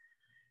with,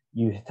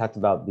 you talked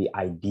about the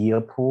idea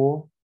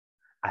pool.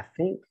 I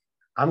think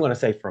I'm going to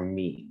say for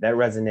me, that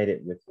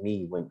resonated with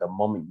me when the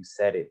moment you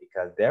said it,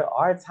 because there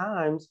are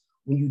times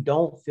when you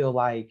don't feel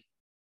like,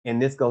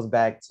 and this goes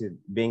back to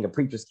being a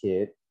preacher's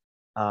kid,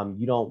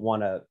 you don't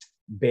want to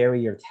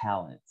bury your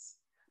talents.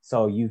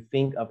 So you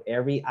think of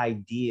every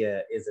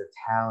idea is a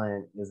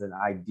talent, is an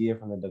idea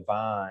from the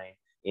divine.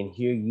 And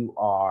here you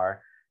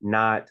are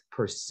not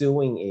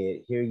pursuing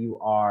it. Here you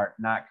are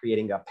not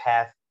creating a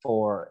path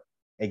for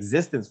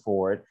existence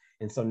for it.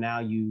 And so now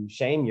you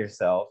shame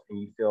yourself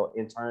and you feel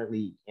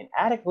internally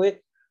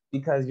inadequate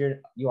because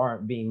you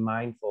aren't being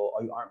mindful,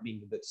 or you aren't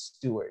being a good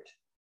steward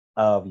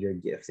of your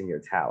gifts and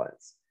your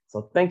talents.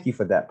 So thank you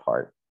for that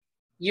part.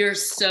 You're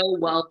so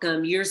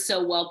welcome. You're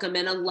so welcome.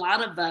 And a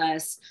lot of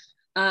us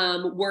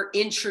were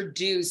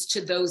introduced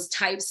to those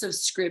types of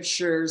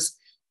scriptures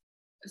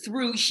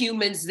through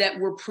humans that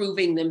were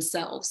proving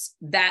themselves.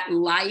 That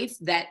life,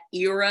 that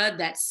era,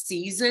 that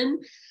season,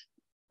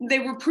 they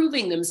were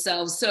proving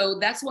themselves. So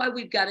that's why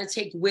we've got to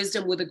take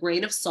wisdom with a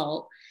grain of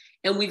salt.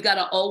 And we've got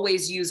to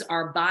always use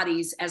our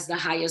bodies as the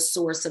highest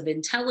source of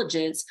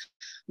intelligence,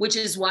 which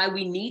is why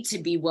we need to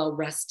be well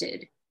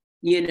rested,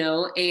 you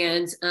know,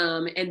 and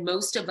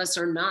most of us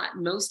are not.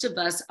 Most of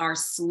us, our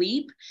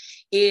sleep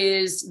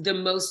is the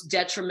most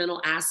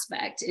detrimental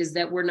aspect, is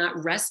that we're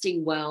not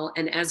resting well.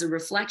 And as a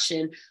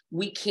reflection,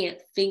 we can't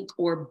think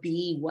or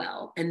be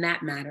well. And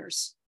that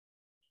matters.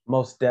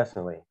 Most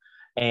definitely.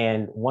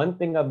 And one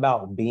thing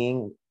about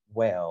being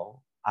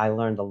well, I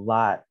learned a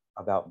lot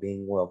about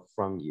being well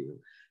from you.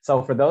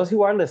 So for those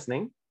who are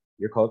listening,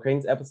 you're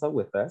co-creating this episode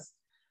with us.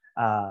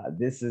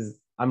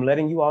 I'm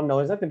letting you all know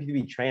there's nothing to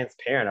be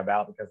transparent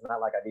about, because it's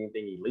not like I did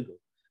anything illegal.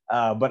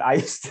 But I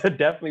used to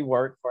definitely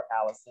work for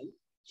Allyson.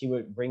 She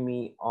would bring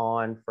me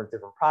on for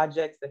different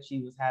projects that she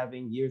was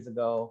having years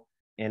ago,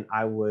 and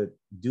I would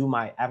do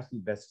my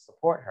absolute best to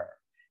support her.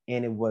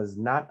 And it was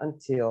not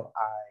until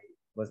I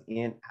was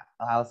in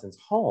Allyson's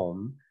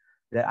home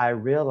that I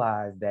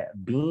realized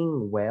that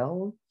being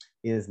well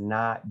is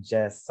not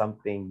just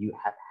something you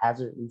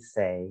haphazardly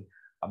say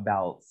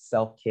about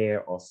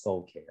self-care or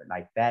soul care.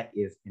 Like, that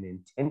is an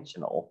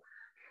intentional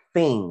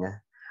thing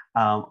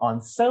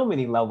on so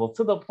many levels,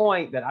 to the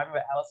point that I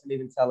remember Allyson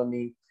even telling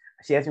me,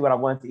 she asked me what I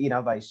wanted to eat. I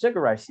was like,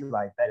 sugar rush. She was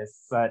like, that is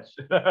such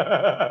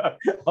a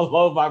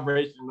low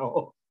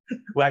vibrational.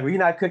 Like, we're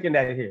not cooking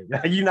that here.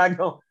 You're not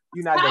gonna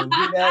do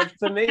that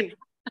to me.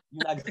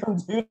 You're not gonna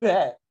do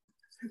that.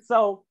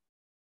 So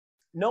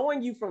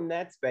knowing you from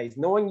that space,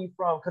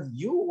 because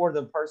you were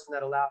the person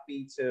that allowed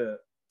me to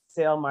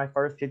sell my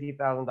first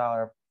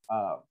 $50,000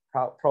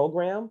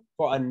 program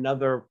for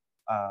another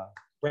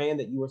brand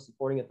that you were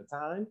supporting at the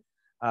time.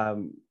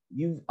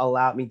 You've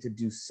allowed me to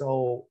do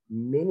so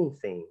many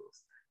things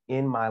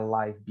in my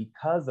life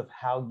because of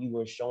how you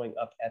were showing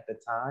up at the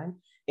time.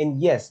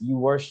 And yes, you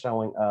were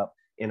showing up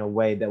in a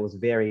way that was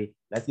very,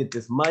 let's get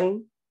this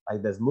money,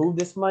 like, let's move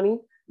this money,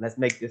 let's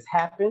make this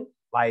happen.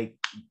 Like,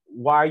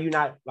 why are you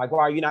not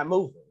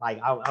moving? Like,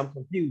 I'm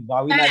confused. Why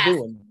are we not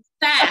doing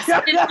this? Fast.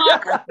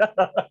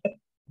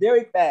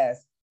 Very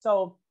fast.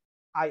 So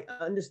I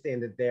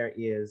understand that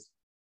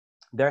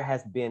there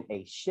has been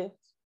a shift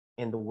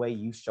in the way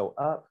you show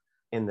up,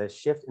 and the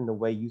shift in the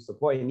way you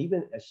support, and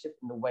even a shift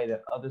in the way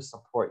that others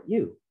support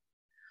you.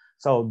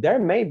 So there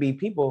may be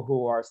people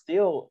who are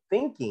still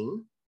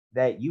thinking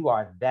that you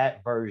are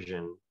that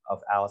version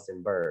of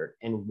Allyson Byrd.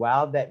 And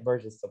while that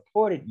version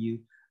supported you,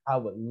 I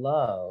would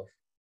love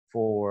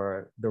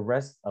for the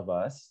rest of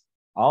us,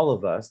 all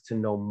of us, to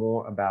know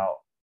more about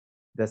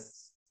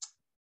this,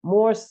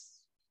 more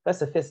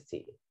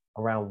specificity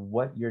around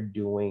what you're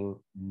doing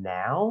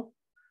now,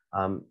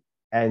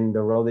 and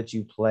the role that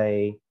you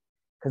play.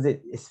 Because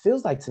it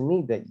feels like to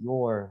me that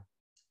you are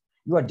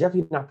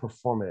definitely not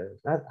performative.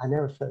 I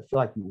never feel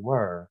like you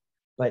were,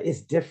 but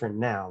it's different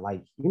now.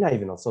 Like, you're not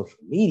even on social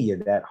media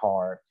that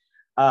hard.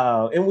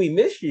 And we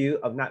miss you.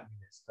 Of not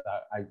miss, but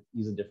I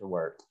use a different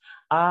word.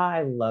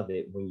 I love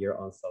it when you're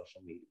on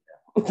social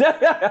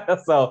media.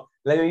 So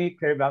let me be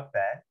clear about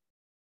that.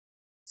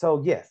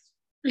 So yes,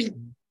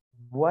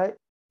 what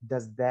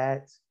does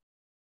that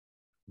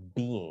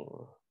being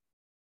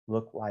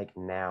look like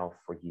now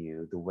for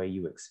you, the way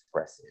you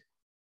express it?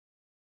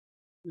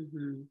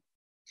 Mm-hmm.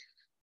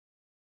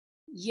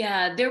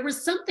 Yeah, there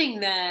was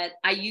something that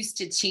I used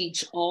to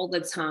teach all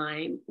the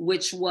time,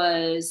 which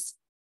was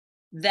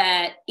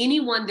that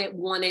anyone that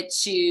wanted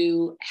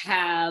to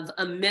have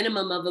a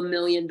minimum of $1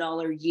 million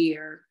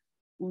year,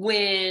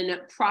 when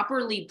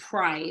properly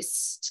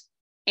priced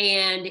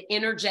and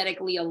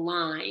energetically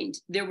aligned,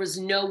 there was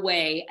no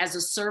way as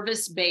a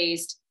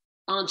service-based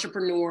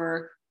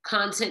entrepreneur,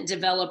 content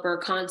developer,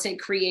 content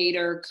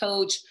creator,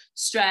 coach,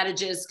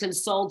 strategist,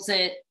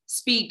 consultant,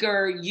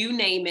 speaker, you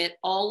name it,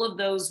 all of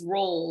those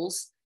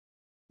roles,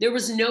 there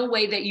was no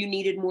way that you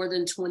needed more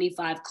than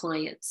 25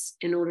 clients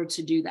in order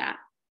to do that.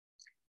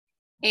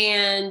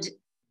 And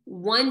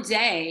one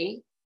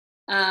day,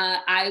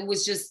 I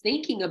was just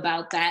thinking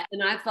about that,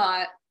 and I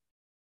thought,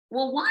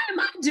 well, why am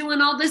I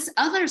doing all this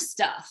other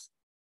stuff?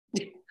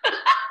 I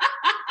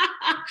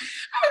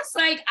was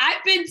like,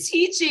 I've been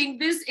teaching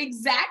this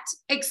exact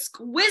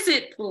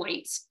exquisite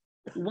point.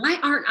 Why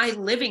aren't I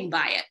living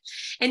by it?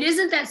 And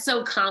isn't that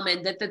so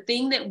common that the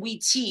thing that we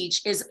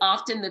teach is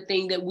often the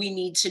thing that we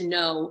need to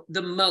know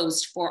the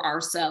most for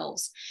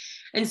ourselves?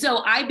 And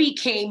so I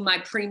became my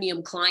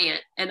premium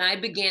client and I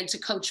began to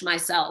coach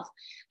myself.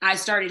 I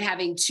started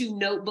having 2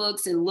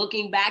 notebooks and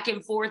looking back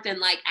and forth and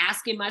like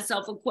asking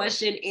myself a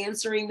question,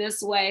 answering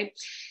this way.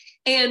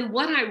 And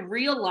what I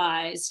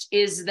realized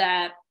is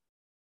that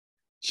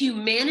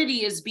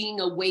humanity is being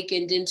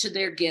awakened into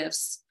their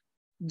gifts.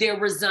 They're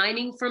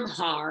resigning from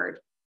hard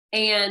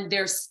and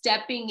they're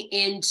stepping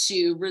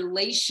into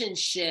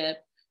relationship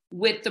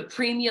with the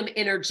premium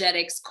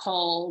energetics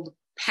called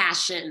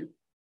passion,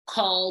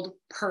 called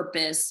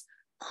purpose,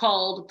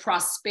 called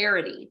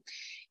prosperity.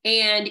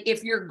 And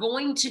if you're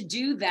going to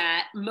do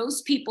that,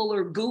 most people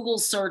are Google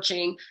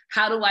searching,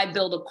 how do I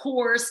build a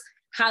course?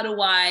 How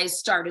do I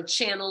start a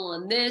channel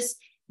on this?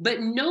 But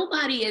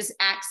nobody is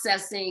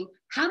accessing,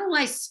 how do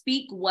I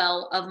speak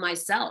well of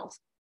myself?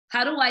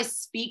 How do I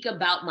speak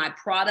about my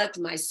product,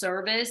 my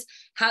service?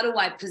 How do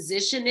I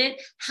position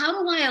it?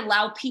 How do I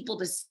allow people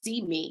to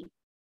see me?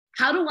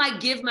 How do I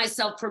give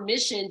myself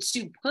permission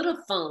to put a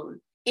phone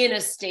in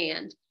a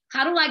stand?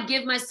 How do I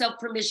give myself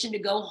permission to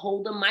go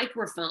hold a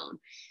microphone?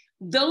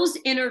 Those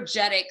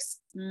energetics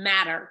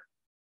matter.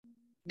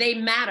 They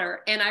matter.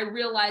 And I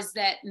realized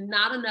that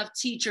not enough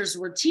teachers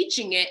were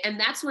teaching it. And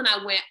that's when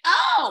I went,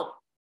 oh,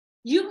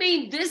 you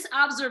mean this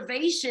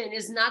observation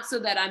is not so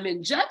that I'm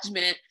in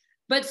judgment,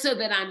 but so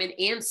that I'm an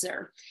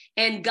answer.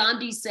 And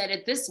Gandhi said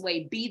it this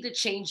way, be the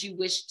change you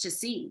wish to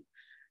see.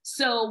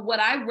 So what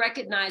I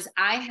recognize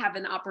I have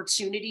an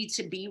opportunity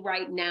to be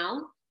right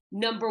now,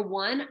 number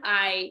one,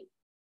 I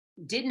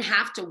didn't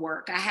have to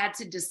work. I had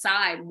to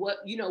decide what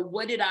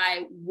did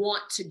I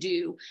want to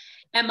do?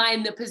 Am I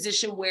in the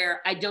position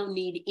where I don't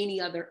need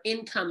any other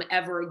income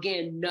ever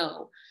again?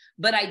 No,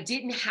 but I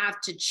didn't have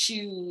to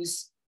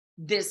choose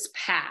this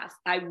path.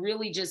 I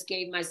really just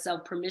gave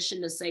myself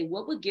permission to say,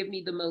 what would give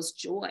me the most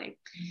joy?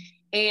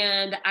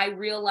 And I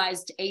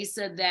realized,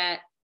 Asa, that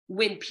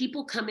when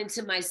people come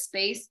into my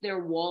space, their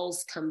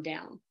walls come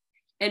down.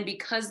 And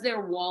because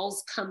their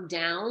walls come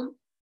down,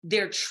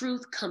 their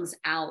truth comes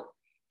out.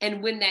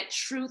 And when that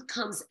truth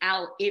comes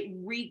out, it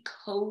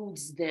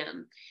recodes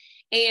them.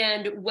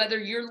 And whether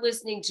you're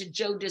listening to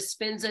Joe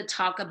Dispenza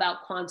talk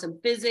about quantum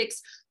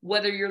physics,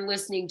 whether you're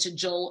listening to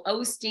Joel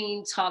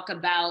Osteen talk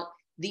about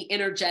the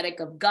energetic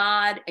of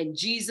God and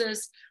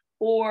Jesus,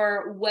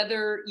 or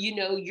whether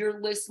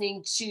you're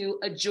listening to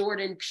a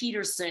Jordan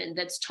Peterson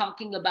that's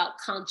talking about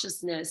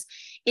consciousness,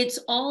 it's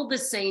all the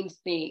same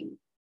thing.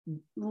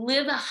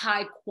 Live a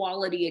high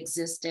quality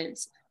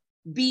existence.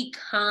 Be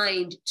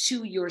kind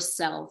to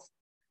yourself.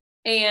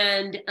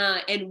 And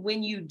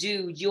when you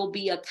do, you'll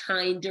be a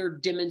kinder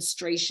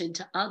demonstration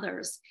to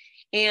others.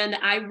 And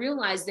I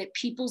realize that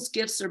people's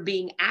gifts are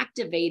being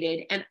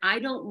activated, and I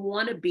don't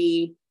want to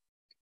be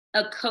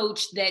a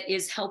coach that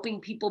is helping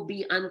people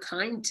be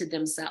unkind to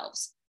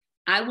themselves.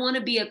 I want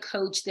to be a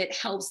coach that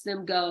helps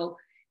them go,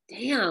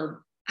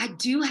 damn, I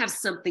do have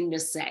something to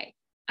say.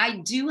 I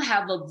do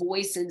have a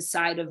voice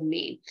inside of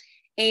me.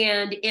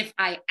 And if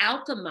I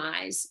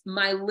alchemize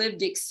my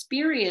lived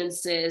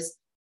experiences,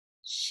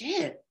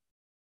 shit,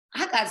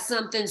 I got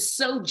something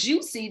so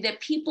juicy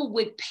that people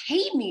would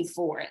pay me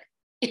for it.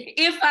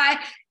 If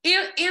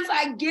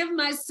I give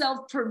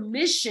myself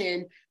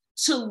permission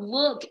to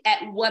look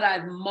at what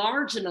I've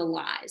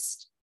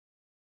marginalized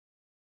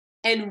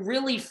and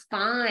really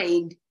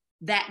find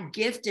that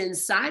gift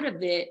inside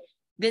of it,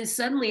 then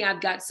suddenly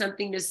I've got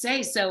something to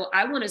say. So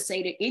I want to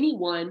say to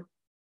anyone,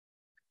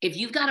 if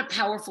you've got a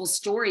powerful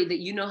story that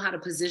you know how to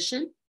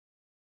position,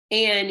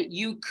 and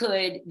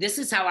this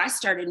is how I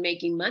started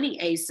making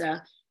money,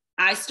 Asa.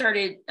 I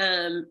started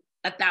 $1,000,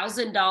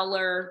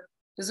 it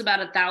was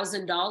about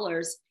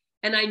 $1,000.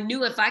 And I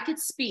knew if I could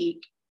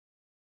speak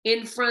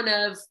in front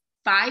of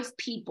 5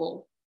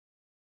 people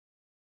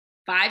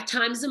 5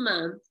 times a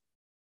month,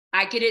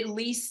 I could at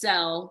least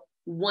sell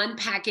 1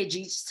 package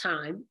each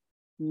time,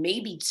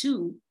 maybe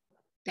 2.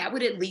 That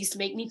would at least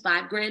make me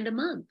 $5,000 a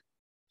month.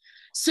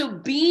 So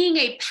being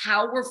a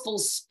powerful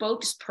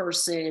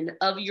spokesperson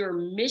of your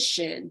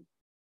mission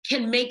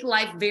can make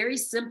life very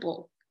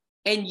simple.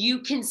 And you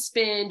can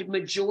spend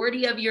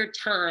majority of your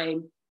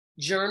time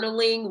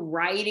journaling,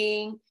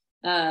 writing,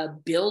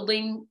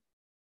 building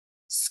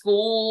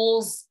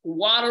schools,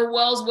 water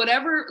wells,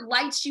 whatever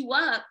lights you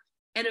up,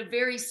 and a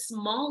very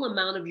small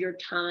amount of your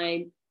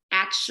time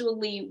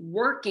actually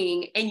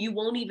working, and you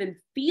won't even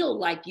feel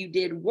like you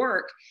did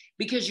work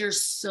because you're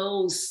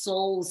so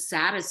soul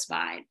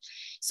satisfied.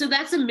 So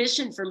that's a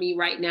mission for me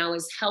right now,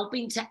 is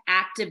helping to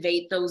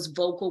activate those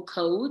vocal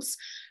codes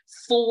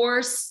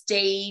for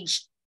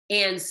stage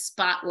and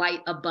spotlight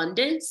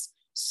abundance,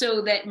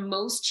 so that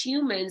most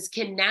humans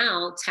can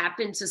now tap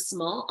into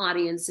small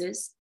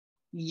audiences,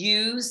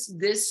 use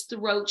this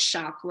throat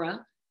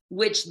chakra,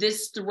 which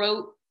this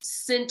throat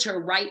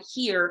center right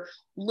here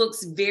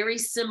looks very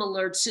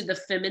similar to the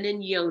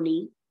feminine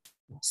yoni.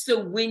 So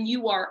when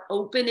you are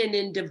open and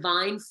in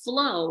divine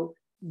flow,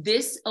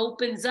 this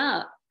opens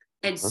up,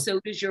 and so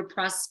does your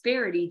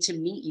prosperity to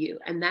meet you.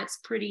 And that's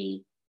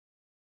pretty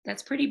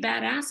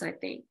badass, I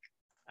think.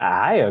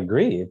 I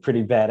agree.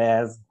 Pretty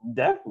badass,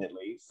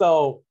 definitely.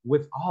 So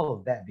with all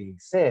of that being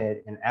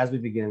said, and as we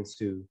begin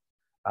to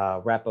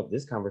wrap up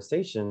this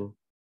conversation,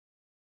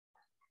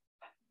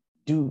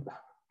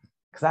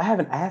 because I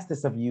haven't asked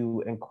this of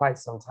you in quite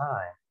some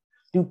time,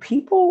 can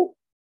people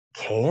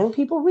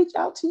reach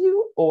out to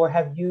you, or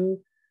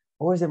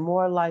is it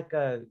more like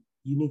you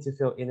need to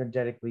feel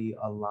energetically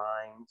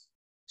aligned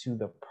to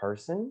the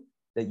person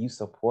that you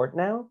support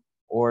now?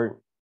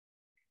 Or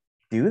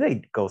do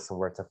they go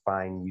somewhere to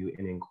find you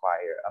and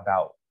inquire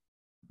about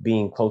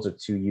being closer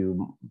to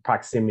you,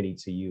 proximity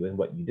to you and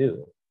what you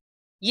do?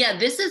 Yeah,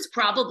 this is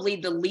probably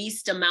the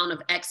least amount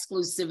of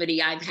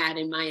exclusivity I've had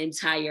in my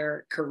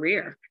entire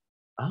career.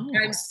 Oh.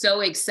 I'm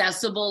so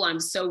accessible. I'm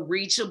so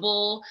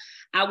reachable.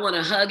 I want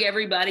to hug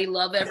everybody,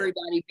 love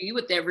everybody, be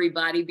with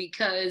everybody,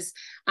 because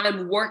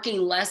I'm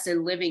working less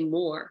and living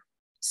more.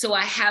 So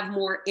I have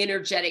more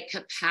energetic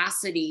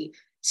capacity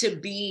to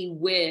be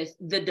with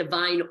the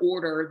divine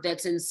order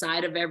that's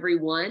inside of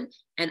everyone.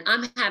 And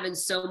I'm having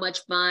so much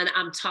fun.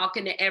 I'm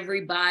talking to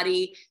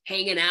everybody,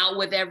 hanging out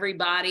with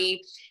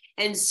everybody.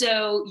 And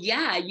so,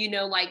 yeah,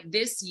 like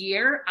this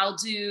year, I'll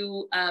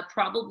do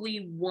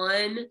probably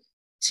 1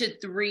 to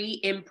 3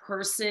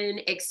 in-person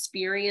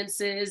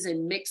experiences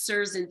and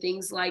mixers and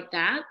things like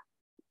that.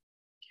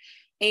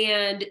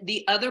 And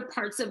the other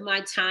parts of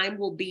my time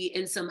will be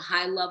in some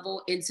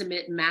high-level,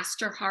 intimate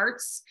master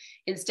hearts.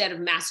 Instead of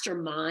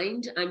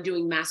mastermind, I'm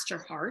doing master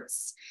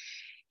hearts.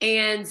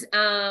 And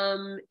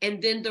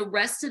then the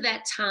rest of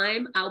that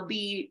time, I'll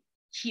be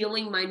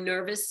healing my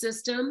nervous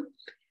system,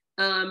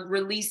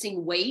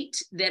 releasing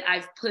weight that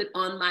I've put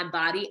on my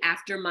body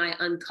after my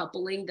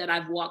uncoupling that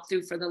I've walked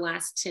through for the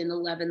last 10,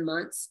 11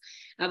 months.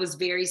 I was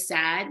very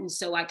sad. And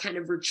so I kind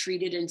of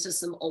retreated into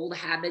some old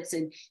habits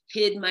and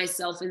hid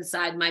myself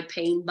inside my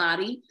pain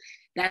body.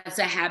 That's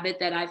a habit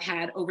that I've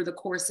had over the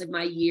course of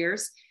my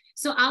years.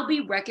 So I'll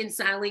be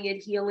reconciling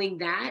and healing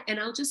that. And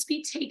I'll just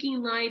be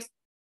taking life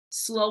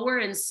slower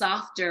and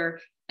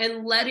softer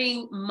and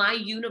letting my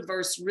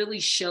universe really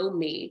show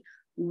me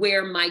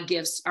where my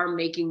gifts are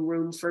making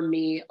room for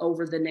me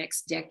over the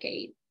next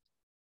decade.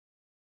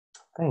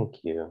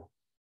 Thank you.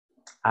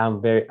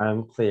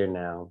 I'm clear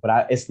now,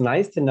 but it's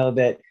nice to know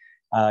that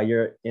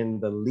you're in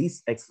the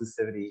least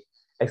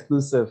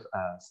exclusive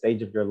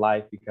stage of your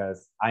life,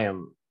 because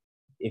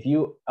if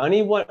you,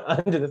 anyone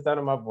under the sound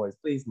of my voice,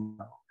 please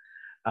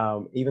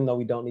know, even though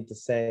we don't need to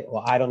say,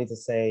 well, I don't need to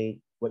say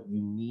what you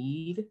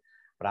need,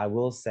 but I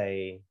will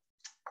say,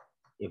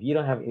 if you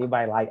don't have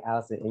anybody like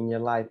Allyson in your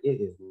life,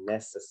 it is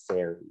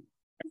necessary.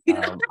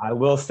 I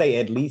will say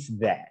at least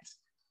that.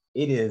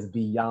 It is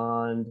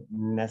beyond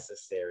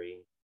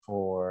necessary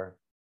for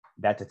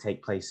that to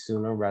take place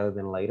sooner rather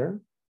than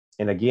later.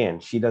 And again,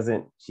 she's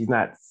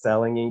not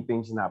selling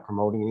anything. She's not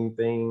promoting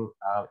anything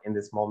in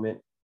this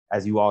moment,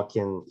 as you all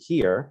can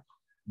hear.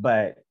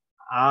 But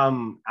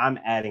I'm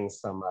adding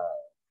some,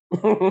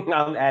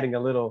 I'm adding a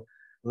little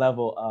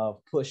level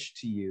of push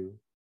to you,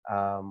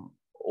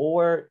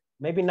 or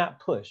maybe not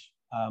push.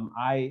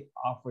 I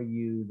offer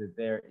you that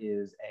there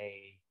is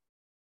a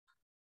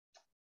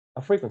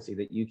frequency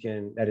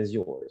that is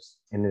yours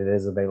and that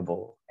is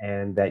available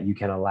and that you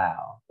can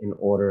allow in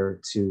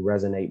order to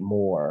resonate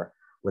more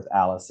with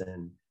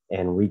Allyson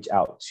and reach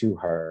out to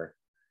her,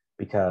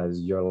 because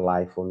your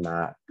life will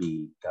not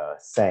be the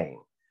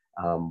same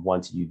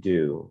once you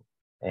do.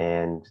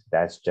 And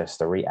that's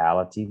just a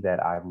reality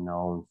that I've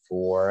known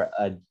for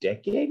a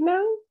decade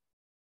now.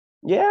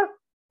 Yeah,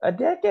 a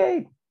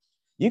decade.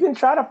 You can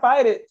try to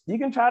fight it. You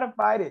can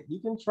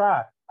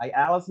try. Like,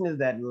 Allyson is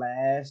that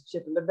last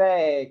chip in the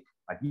bag.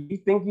 Like, you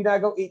think you're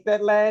not gonna eat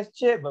that last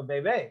chip, but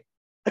baby.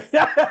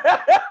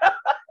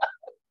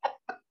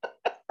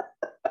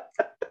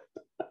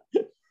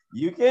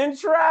 You can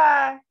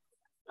try.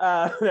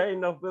 There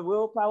ain't no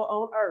willpower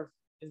on earth.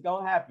 It's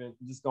gonna happen.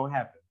 It's just gonna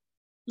happen.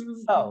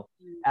 So,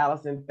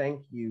 Allyson,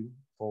 thank you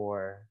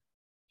for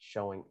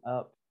showing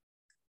up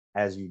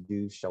as you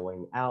do,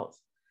 showing out,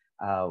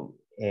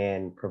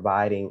 and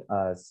providing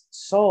us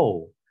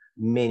so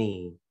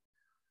many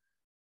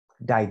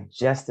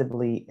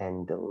digestibly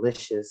and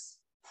delicious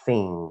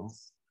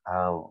things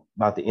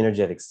about the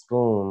energetic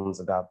spoons,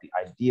 about the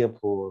idea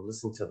pool,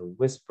 listen to the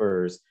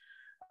whispers.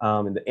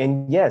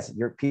 And yes,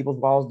 your people's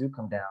walls do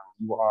come down.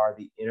 You are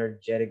the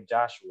energetic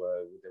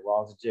Joshua with the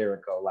walls of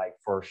Jericho, like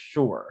for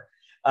sure.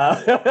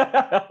 That's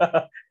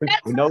the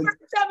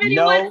first time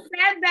anyone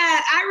said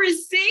that. I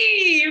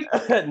received.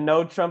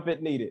 No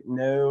trumpet needed.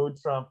 No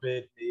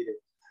trumpet needed.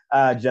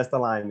 Just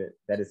alignment.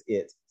 That is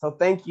it. So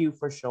thank you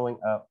for showing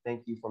up.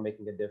 Thank you for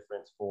making a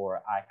difference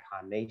for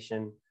Icon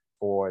Nation,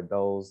 for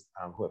those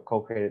who have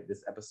co-created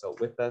this episode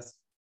with us.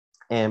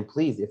 And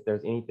please, if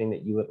there's anything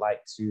that you would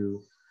like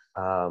to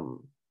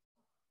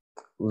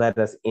let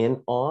us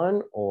in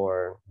on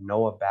or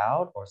know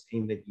about, or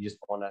something that you just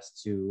want us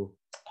to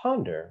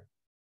ponder,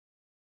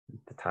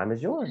 the time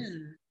is yours.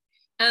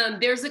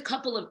 There's a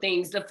couple of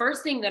things. The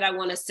first thing that I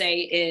want to say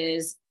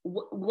is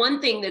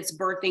one thing that's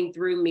birthing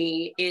through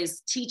me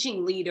is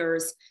teaching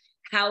leaders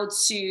how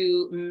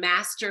to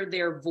master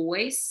their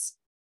voice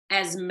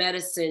as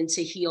medicine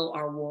to heal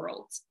our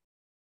world.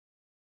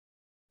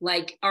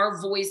 Like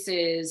our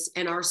voices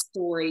and our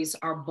stories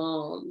are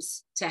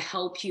balms to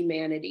help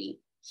humanity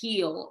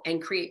heal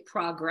and create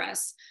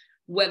progress.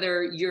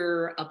 Whether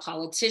you're a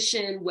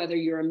politician, whether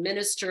you're a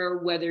minister,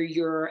 whether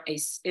you're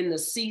in the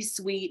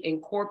C-suite in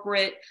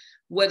corporate,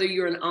 whether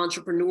you're an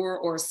entrepreneur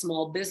or a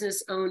small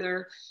business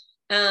owner,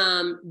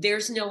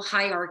 there's no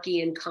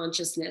hierarchy in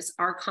consciousness.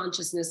 Our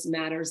consciousness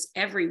matters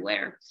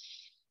everywhere.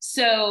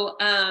 So,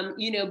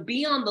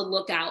 be on the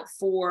lookout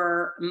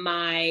for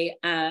my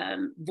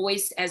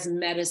voice as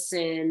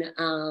medicine,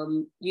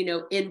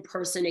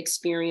 in-person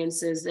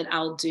experiences that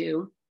I'll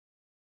do.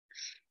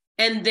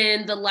 And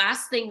then the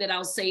last thing that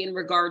I'll say in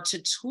regard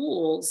to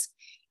tools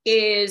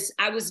is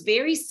I was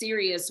very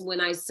serious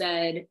when I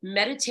said,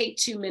 meditate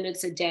 2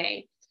 minutes a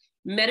day.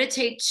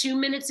 Meditate 2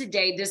 minutes a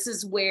day. This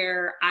is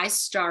where I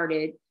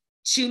started.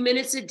 2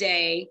 minutes a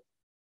day.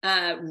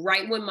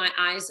 Right when my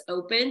eyes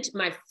opened,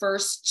 my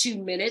first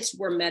 2 minutes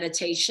were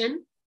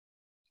meditation.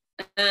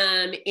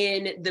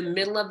 In the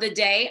middle of the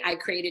day, I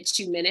created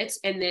 2 minutes.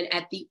 And then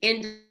at the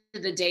end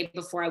of the day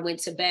before I went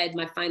to bed,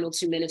 my final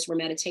 2 minutes were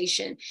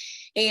meditation.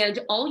 And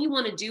all you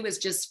want to do is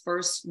just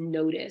first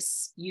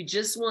notice. You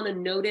just want to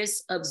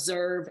notice,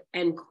 observe,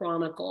 and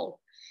chronicle.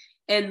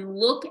 And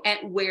look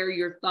at where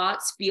your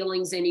thoughts,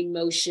 feelings, and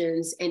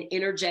emotions and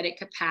energetic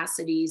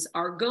capacities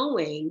are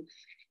going.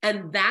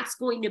 And that's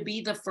going to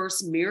be the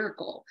first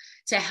miracle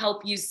to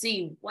help you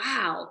see,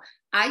 wow,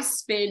 I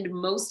spend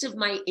most of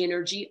my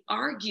energy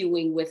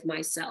arguing with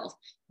myself.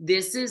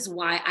 This is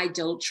why I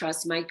don't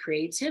trust my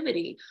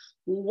creativity.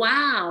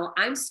 Wow,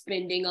 I'm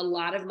spending a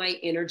lot of my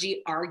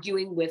energy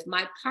arguing with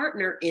my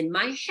partner in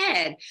my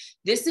head.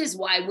 This is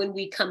why when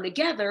we come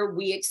together,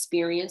 we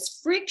experience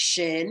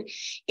friction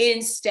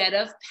instead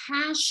of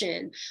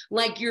passion.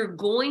 Like you're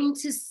going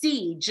to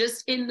see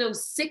just in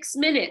those 6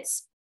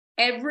 minutes,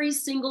 every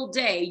single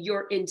day,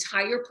 your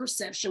entire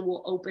perception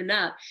will open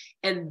up,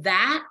 and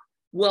that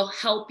will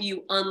help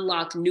you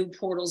unlock new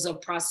portals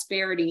of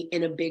prosperity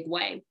in a big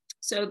way.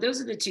 So those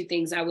are the two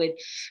things I would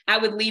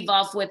leave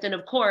off with. And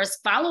of course,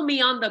 follow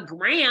me on the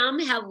gram.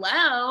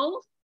 Hello.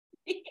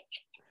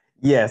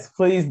 Yes,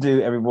 please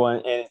do,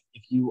 everyone. And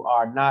if you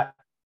are not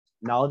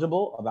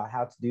knowledgeable about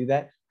how to do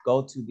that,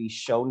 go to the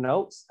show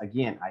notes.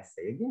 Again, I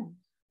say again,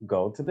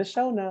 go to the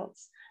show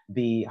notes.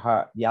 The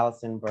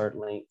Allyson Byrd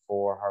link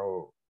for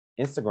her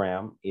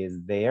Instagram is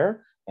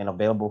there and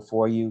available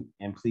for you.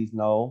 And please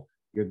know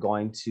you're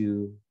going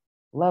to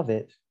love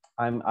it.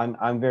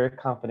 I'm very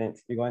confident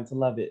you're going to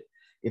love it.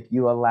 If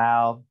you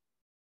allow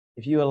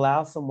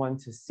someone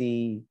to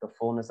see the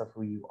fullness of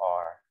who you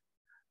are,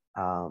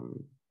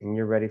 and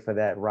you're ready for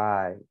that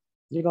ride,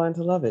 you're going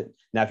to love it.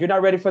 Now, if you're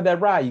not ready for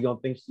that ride, you're going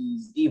to think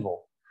she's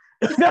evil.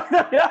 And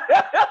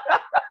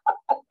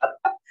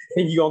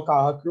you're going to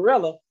call her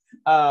Corella.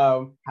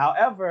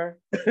 However,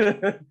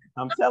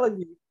 I'm telling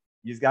you,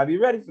 you just gotta be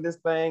ready for this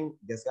thing.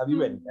 You just gotta be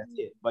ready. That's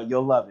it. But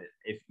you'll love it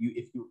if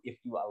you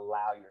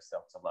allow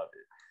yourself to love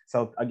it.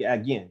 So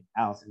again,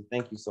 Allyson,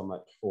 thank you so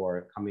much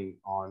for coming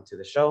on to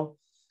the show.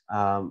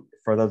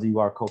 For those of you who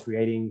are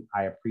co-creating,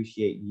 I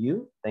appreciate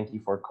you. Thank you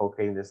for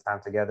co-creating this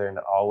time together. And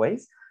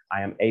always,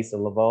 I am Asa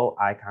Laveau,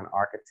 Icon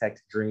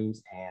Architect,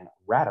 Dreams, and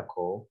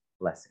Radical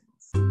Blessings.